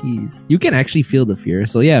 Jeez, you can actually feel the fear.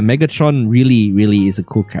 So yeah, Megatron really is a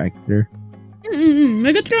cool character.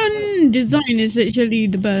 Megatron design is actually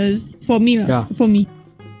the best for me. For me.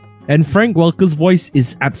 And Frank Welker's voice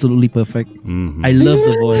is absolutely perfect. I love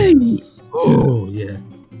the voice. Oh, yeah.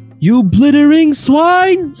 You blithering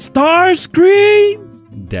swine!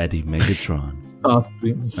 Starscream! Daddy Megatron.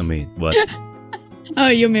 Starscream. I mean, what? Oh,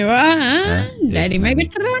 you mean what? Daddy Yeah,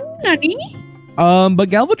 Megatron? Nani? But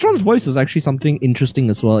Galvatron's voice was actually something interesting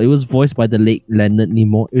as well. It was voiced by the late Leonard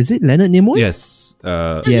Nimoy. Is it Leonard Nimoy? Yes.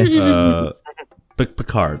 Yes.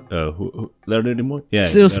 Picard. Who Leonard Nimoy? Yeah.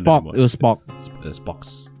 It was Spock. It was Spock.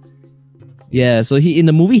 Spock's. Yeah, so in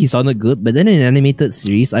the movie he sounded good, but then in an animated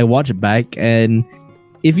series, I watched back, and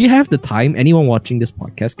if you have the time, anyone watching this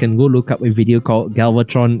podcast can go look up a video called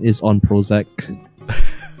Galvatron is on Prozac.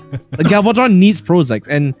 Galvatron needs Prozac,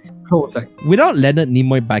 and without Leonard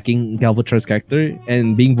Nimoy backing Galvatron's character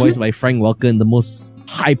and being voiced by Frank Welker in the most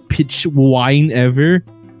high-pitched whine ever,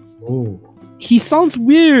 he sounds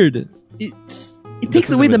weird. It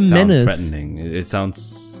takes away the menace. Threatening. It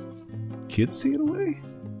sounds cutesy in a way.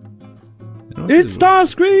 It's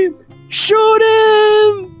Starscream! Shoot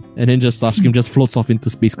him! And then just Starscream just floats off into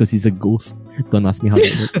space because he's a ghost. Don't ask me how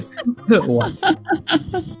that works.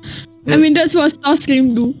 I mean, that's what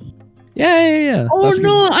Starscream do. Yeah. Oh Starscream.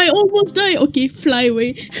 No, I almost died. Okay, fly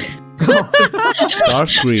away.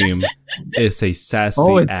 Starscream is a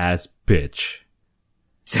sassy ass bitch.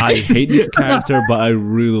 I hate this character, but I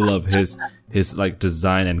really love his like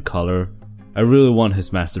design and color. I really want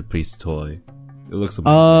his masterpiece toy. It looks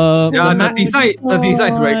amazing. The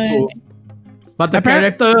design is very cool. But the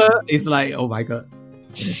character is like, oh my god.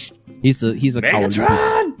 He's a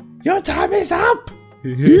Megatron! Your time is up!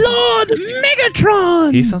 Lord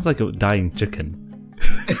Megatron! He sounds like a dying chicken.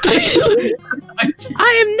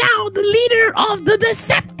 I am now the leader of the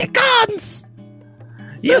Decepticons!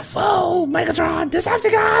 You fool, Megatron!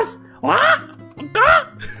 Decepticons! What?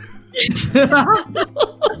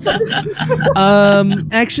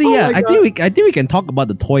 Actually, yeah, I think we can talk about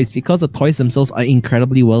the toys because the toys themselves are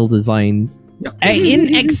incredibly well designed.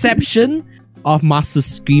 In exception of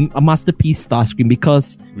Masterpiece Starscream,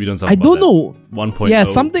 because We don't talk I about don't that. know. 1.0 Yeah,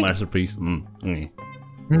 something- Masterpiece. And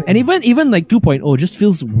even like 2.0 just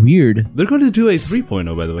feels weird. They're going to do a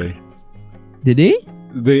 3.0, by the way. Did they?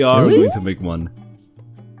 They are Really? going to make one.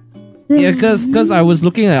 Yeah, because I was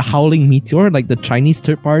looking at Howling Meteor, like the Chinese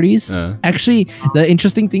third parties. Actually, the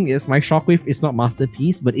interesting thing is my Shockwave is not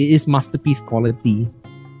Masterpiece, but it is Masterpiece quality.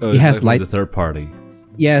 Oh, It it's has like light- the third party.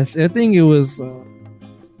 Yes, I think it was.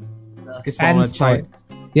 It's from a Fans child.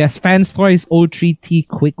 Yes, Fans Toys 03T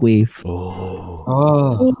Quickwave. Oh.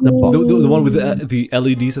 Oh. The one with the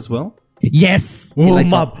LEDs as well? Yes. It Oh,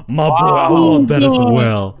 lights my, up. my boy, I want that as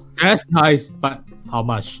well. That's nice, but how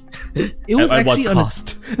much? It was At what actually on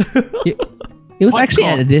cost? It was What actually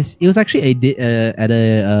cost? at this. It was actually at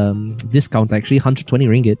a discount. Actually, 120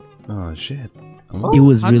 ringgit. Oh, shit. It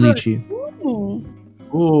was really 100? cheap. Oh.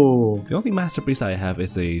 Oh. The only masterpiece I have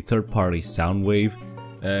is a third-party Soundwave.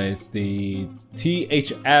 It's the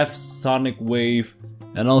THF Sonic Wave,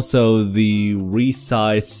 and also the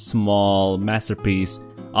resized small masterpiece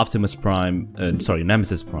Optimus Prime.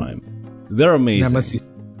 Nemesis Prime. They're amazing. Nemesis.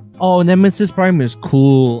 Oh, Nemesis Prime is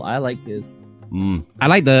cool. I like this. I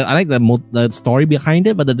like the story behind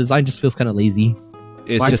it, but the design just feels kind of lazy.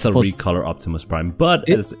 It's Why just a suppose- recolor Optimus Prime, but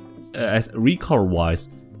as recolor wise,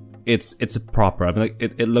 it's proper. I mean, like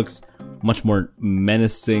it looks much more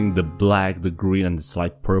menacing. The black, the green, and the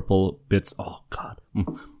slight purple bits. Oh god,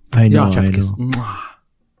 I know. Yeah, I know. kiss.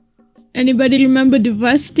 Anybody remember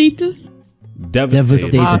Devastator?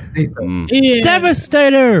 Devastator. Yeah.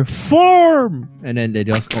 Devastator form, and then they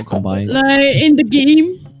just got combined. Like in the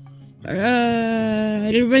game,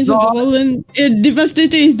 Revenge of the Fallen,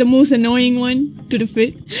 Devastator is the most annoying one to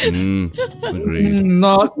defeat. Agreed.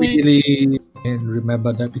 Not really. And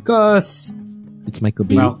remember that because It's Michael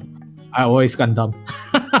Bay. well, I always Gundam.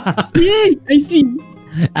 I see.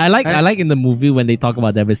 I like in the movie when they talk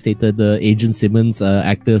about Devastator, the Agent Simmons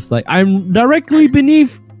actors like, I'm directly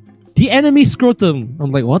beneath the enemy scrotum.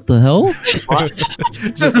 I'm like, what the hell?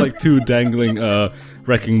 Just like two dangling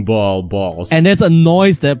wrecking balls. And there's a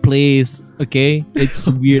noise that plays. Okay, it's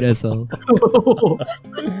weird as hell.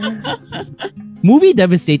 Movie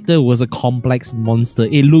Devastator was a complex monster.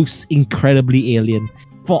 It looks incredibly alien.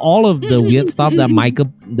 For all of the weird stuff that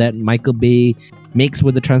Michael Bay makes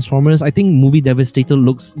with the Transformers, I think Movie Devastator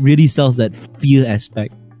really sells that fear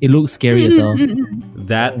aspect. It looks scary as hell.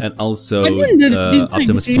 that and also I wonder if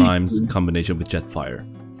Optimus they- Prime's combination with Jetfire.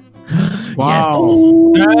 Wow.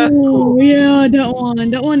 Oh, yeah,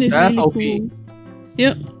 that one is That's really cool.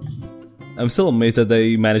 Yep. I'm still amazed that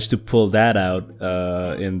they managed to pull that out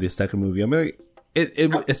in the second movie. I mean, like,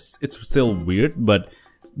 it's still weird, but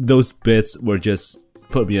those bits were just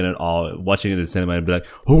put me in it all. Watching it in the cinema and be like,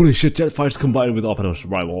 holy shit, Jetfire's combined with Optimus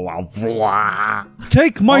Prime. Wow.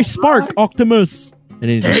 Take my spark, Optimus! And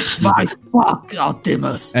then Take my spark,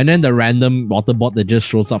 Optimus. and then the random Autobot that just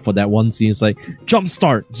shows up for that one scene is like,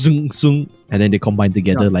 jumpstart, zoom, zoom. And then they combine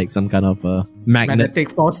together like some kind of magnet. Magnetic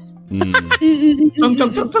force. Mm.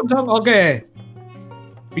 Jump. Okay.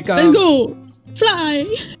 Let's go.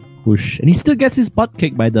 Fly. Whoosh. And he still gets his butt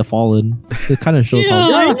kicked by the Fallen. It kind of shows Yeah,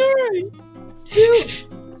 how. I know, right?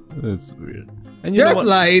 That's weird. And you know Just what?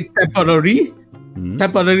 like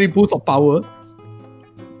temporary boost of power.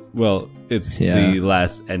 Well, it's Yeah. the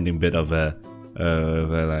last ending bit of a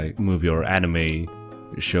like movie or anime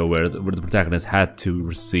show where the protagonist had to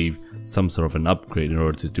receive some sort of an upgrade in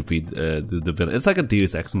order to defeat the villain. It's like a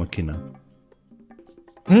Deus Ex Machina.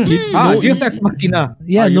 Deus Ex Machina.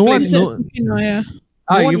 Yeah, you no played one. it? No, Yeah.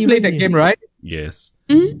 no one You played even- that game, right? Yes.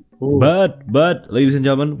 Oh. But ladies and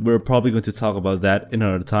gentlemen, we're probably going to talk about that in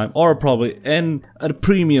another time, or probably in a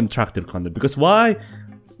premium tractor content. Because why?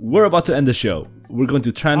 We're about to end the show. We're going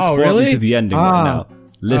to transform really? into the ending right now.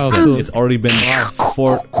 Listen, cool. it's already been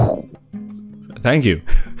Thank you.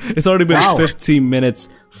 It's already been 15 minutes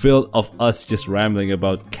filled of us just rambling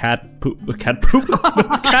about cat poop, cat food,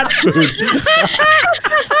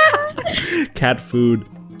 cat food,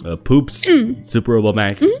 poops, Super Robo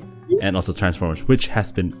Max, and also Transformers, which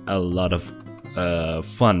has been a lot of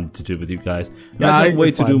fun to do with you guys. And I can't it's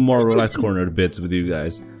wait to fun. do more Relax Corner bits with you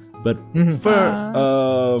guys. But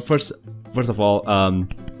first of all,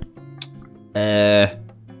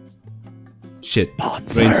 shit,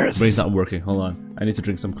 brain's not working. Hold on, I need to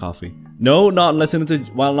drink some coffee. No, not listening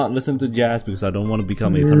to jazz because I don't want to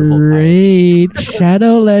become a Thunderbolt. Great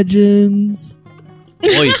Shadow Legends.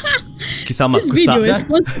 Oi, Kisama, This video is Kusa.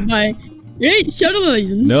 sponsored by Right? Shadow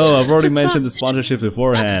Legends. No, I've already mentioned the sponsorship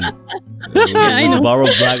beforehand. I know. Borrow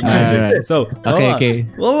Black Magic. Alright. So, Okay.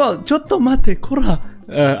 Chotto mate, kora.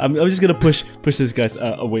 I'm just gonna push this guys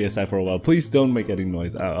away aside for a while. Please don't make any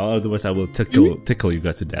noise, otherwise I will tickle you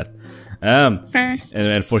guys to death. And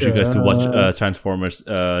force you guys to watch Transformers: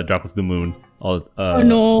 Dark of the Moon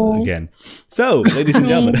again. So, ladies and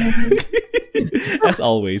gentlemen, as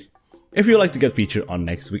always, if you'd like to get featured on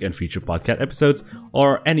next week and future podcast episodes,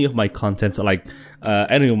 or any of my contents like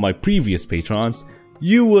any of my previous patrons,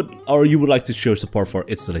 you would like to show support for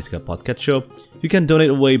It's the Lazy Cat Podcast Show, you can donate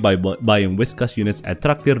away by buying Whiskas units at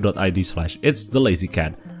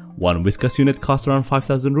traktir.id/itsthelazycat. One Whiskas unit costs around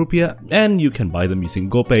 5,000 rupiah, and you can buy them using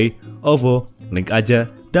GoPay, OVO, Link Aja,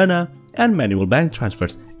 Dana, and manual bank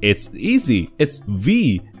transfers. It's easy. It's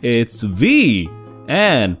V.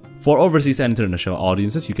 And for overseas and international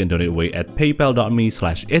audiences, you can donate away at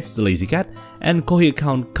paypal.me/itsthelazycat and Kohi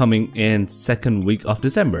account coming in second week of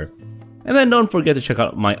December. And then don't forget to check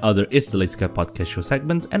out my other It's the Lazy Cat Podcast Show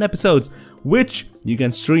segments and episodes, which you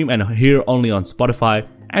can stream and hear only on Spotify,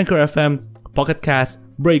 Anchor FM, Pocket Cast,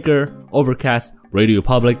 Breaker, Overcast, Radio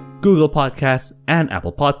Public, Google Podcasts, and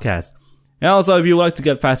Apple Podcasts. And also, if you would like to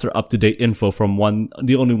get faster, up-to-date info from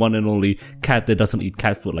the only one and only cat that doesn't eat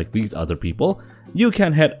cat food like these other people, you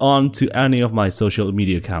can head on to any of my social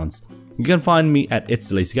media accounts. You can find me at It's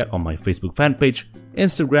the Lazy Cat on my Facebook fan page,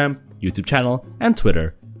 Instagram, YouTube channel, and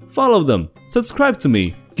Twitter. Follow them, subscribe to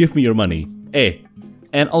me, give me your money,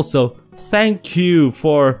 And also, thank you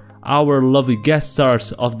for our lovely guest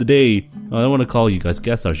stars of the day. I don't want to call you guys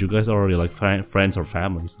guest stars, you guys are already like friends or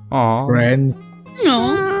families. Aww. Friends.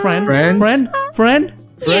 No. Friend? Friends. Friend?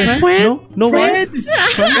 No wife?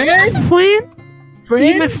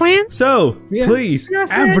 Friends. So, please,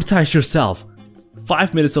 advertise yourself.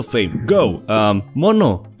 5 minutes of fame, go.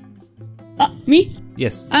 Mono. Me?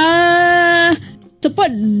 Yes.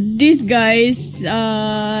 Support these guys,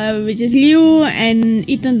 which is Liu and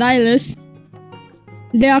Ethan Dylas.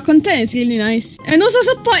 Their content is really nice. And also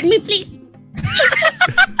support me, please.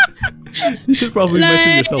 You should probably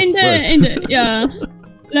mention yourself first. Yeah.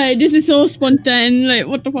 Like, this is so spontaneous. Like,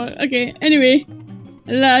 what the fuck? Okay, anyway.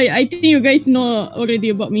 Like, I think you guys know already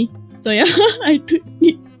about me. So yeah, I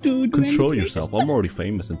need to do Control yourself. I'm already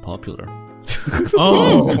famous and popular.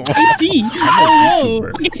 Oh. I see.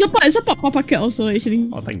 Oh, okay, support Papa Cat also, actually.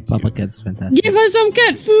 Oh, thank you. Papa Cat's fantastic. Give us some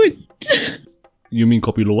cat food. You mean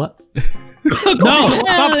Kopi Luwak? No!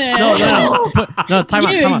 Stop! No, time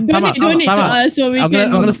out. Donate to us so we I'm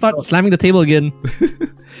gonna start slamming the table again.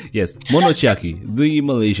 Yes, Monochiaki, the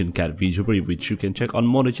Malaysian cat VTuber, which you can check on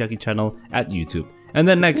Monochiaki channel at YouTube. And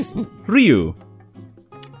then next, Ryu.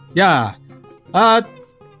 Yeah.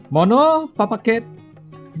 Mono, Papa Cat.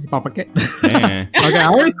 Is it Papa Cat? Eh. Okay, I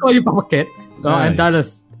always call you Papa Cat. And Nice.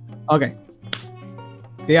 Dallas. Okay.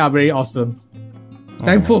 They are very awesome.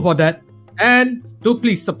 Thankful for that. And do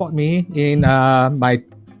please support me in my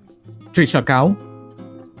Twitch account.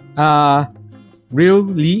 Real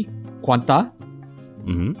Lee Quanta.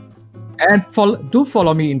 Mm-hmm. And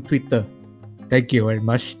follow me in Twitter. Thank you very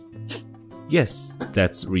much. Yes,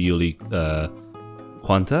 that's really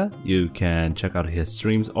Quanta. You can check out his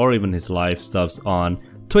streams or even his live stuffs on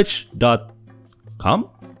twitch.com.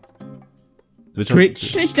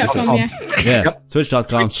 Twitch.com, yeah. Yeah,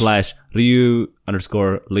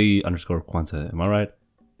 twitch.com/Ryu_Lee_Quanta. Am I right?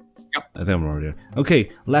 Yep. I think I'm already there. Okay,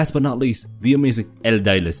 last but not least, the amazing El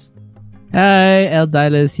Dylas. Hi, El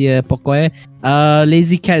Dylas here, pokoknya.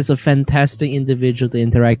 Lazy Cat is a fantastic individual to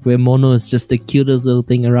interact with. Mono is just the cutest little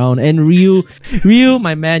thing around. And Ryu,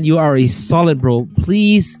 my man, you are a solid bro.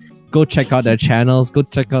 Please go check out their channels. Go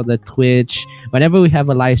check out their Twitch. Whenever we have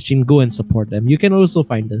a live stream, go and support them. You can also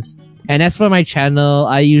find us. And as for my channel,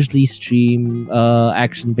 I usually stream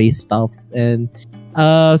action-based stuff. And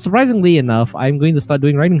surprisingly enough, I'm going to start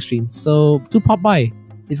doing writing streams. So do pop by.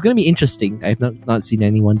 It's going to be interesting. I've not seen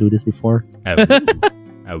anyone do this before.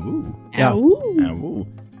 Awoo. Yeah. Awoo.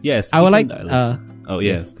 Yes. I would Ethan like... Dylas. Oh,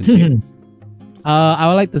 yeah. yes. Continue. I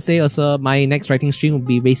would like to say also my next writing stream will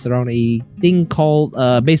be based around a thing called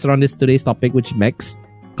based around today's topic, which Mex,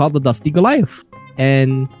 called the Dusty Goliath.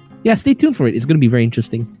 And yeah, stay tuned for it. It's going to be very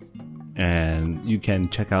interesting. And you can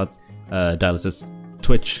check out Dallas's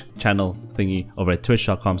Twitch channel thingy over at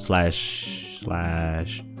twitch.com/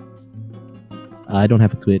 I don't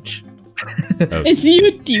have a Twitch. It's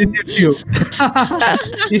YouTube.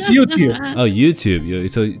 It's YouTube. Oh, YouTube.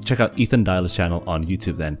 So check out Ethan Dylas' channel on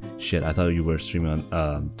YouTube then. Shit, I thought you were streaming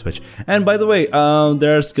on Twitch. And by the way,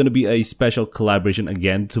 there's gonna be a special collaboration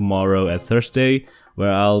again tomorrow at Thursday,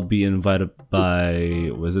 where I'll be invited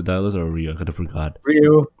by, was it Dylas or Rio? I kind of forgot.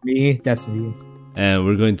 Real, me, that's me. and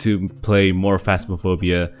we're going to play more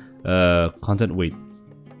Phasmophobia content. Wait,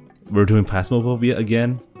 we're doing Phasmophobia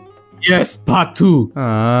again? Yes, part 2.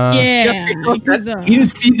 Yeah. Because that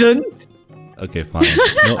incident. Okay, fine.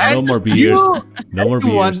 No more beers. No more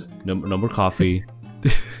beers. No more coffee.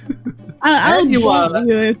 I'll block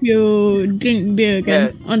you if you drink beer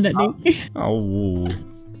again on that day. Oh.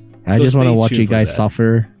 I So just want to stay watch tuned you for guys that.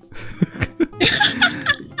 suffer.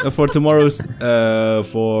 For tomorrow's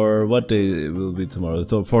for what day it will be tomorrow?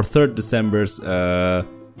 So for 3rd December's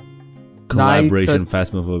collaboration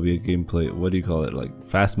Phasmophobia gameplay. What do you call it? Like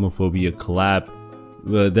Phasmophobia collab.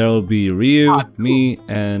 There will be Ryu, me,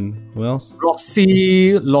 and who else?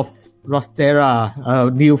 Roxy Rostera, a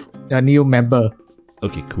new member.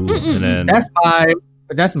 Okay, cool. And then That's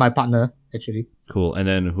my partner actually. cool. And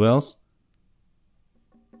then who else?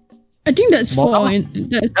 I think that's More- 4.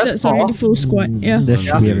 That's four. already full squad. Yeah. That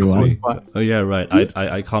should be Okay, everyone. sweet. Oh yeah, right.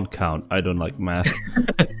 I can't count. I don't like math.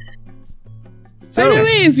 By the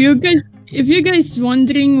way, if you guys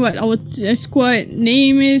wondering what our squad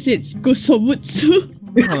name is, it's Kusobutsu.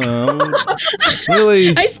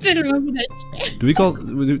 Really? I still remember that. Do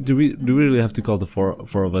we really have to call the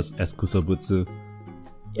four of us as Kusobutsu?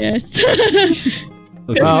 Yes.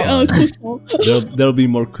 Okay, We all fine. Kuso. There'll be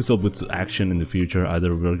more Kusobutsu action in the future.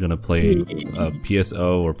 Either we're gonna play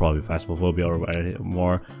PSO or probably Phasmophobia or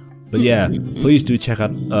more. But yeah, please do check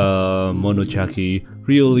out Monochaki,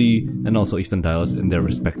 Really, and also Ethan Dialis in their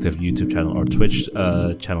respective YouTube channel or Twitch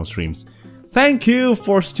channel streams. Thank you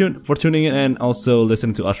for tuning in and also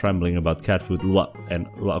listening to us rambling about cat food, luck, and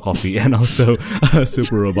coffee, and also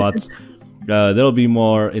super robots. There'll be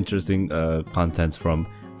more interesting contents from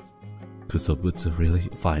Kusobutsu, really?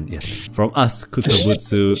 Fine, yes. From us,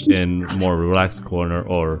 Kusobutsu, in more relaxed corner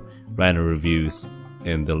or random reviews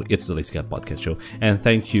in the It's the Lazy Cat podcast show. And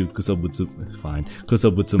thank you, Kusobutsu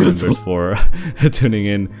members for tuning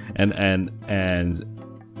in and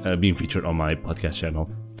being featured on my podcast channel.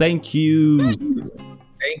 Thank you.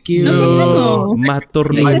 Thank you. No. Matur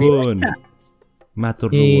nuwun. Matur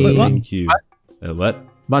nuwun. Wait, what? Thank you. What?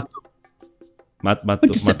 Matur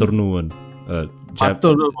nuwun.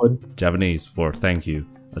 Matur nuwun. Japanese for thank you.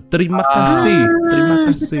 Terima kasih. Terima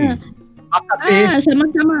kasih.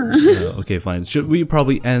 Sama-sama. Okay, fine. Should we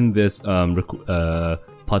probably end this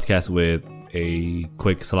podcast with a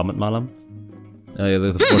quick selamat malam?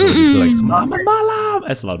 The fourth one just go like selamat malam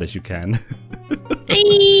as loud as you can.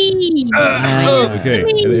 Okay,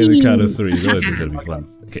 in the count of 3. Oh, this is gonna be fun.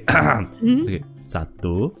 Okay, okay. 1,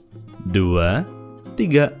 2, 3.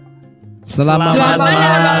 Selamat Selamat malam.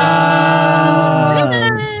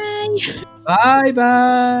 Bye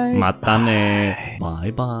bye. Matane.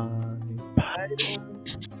 Bye bye.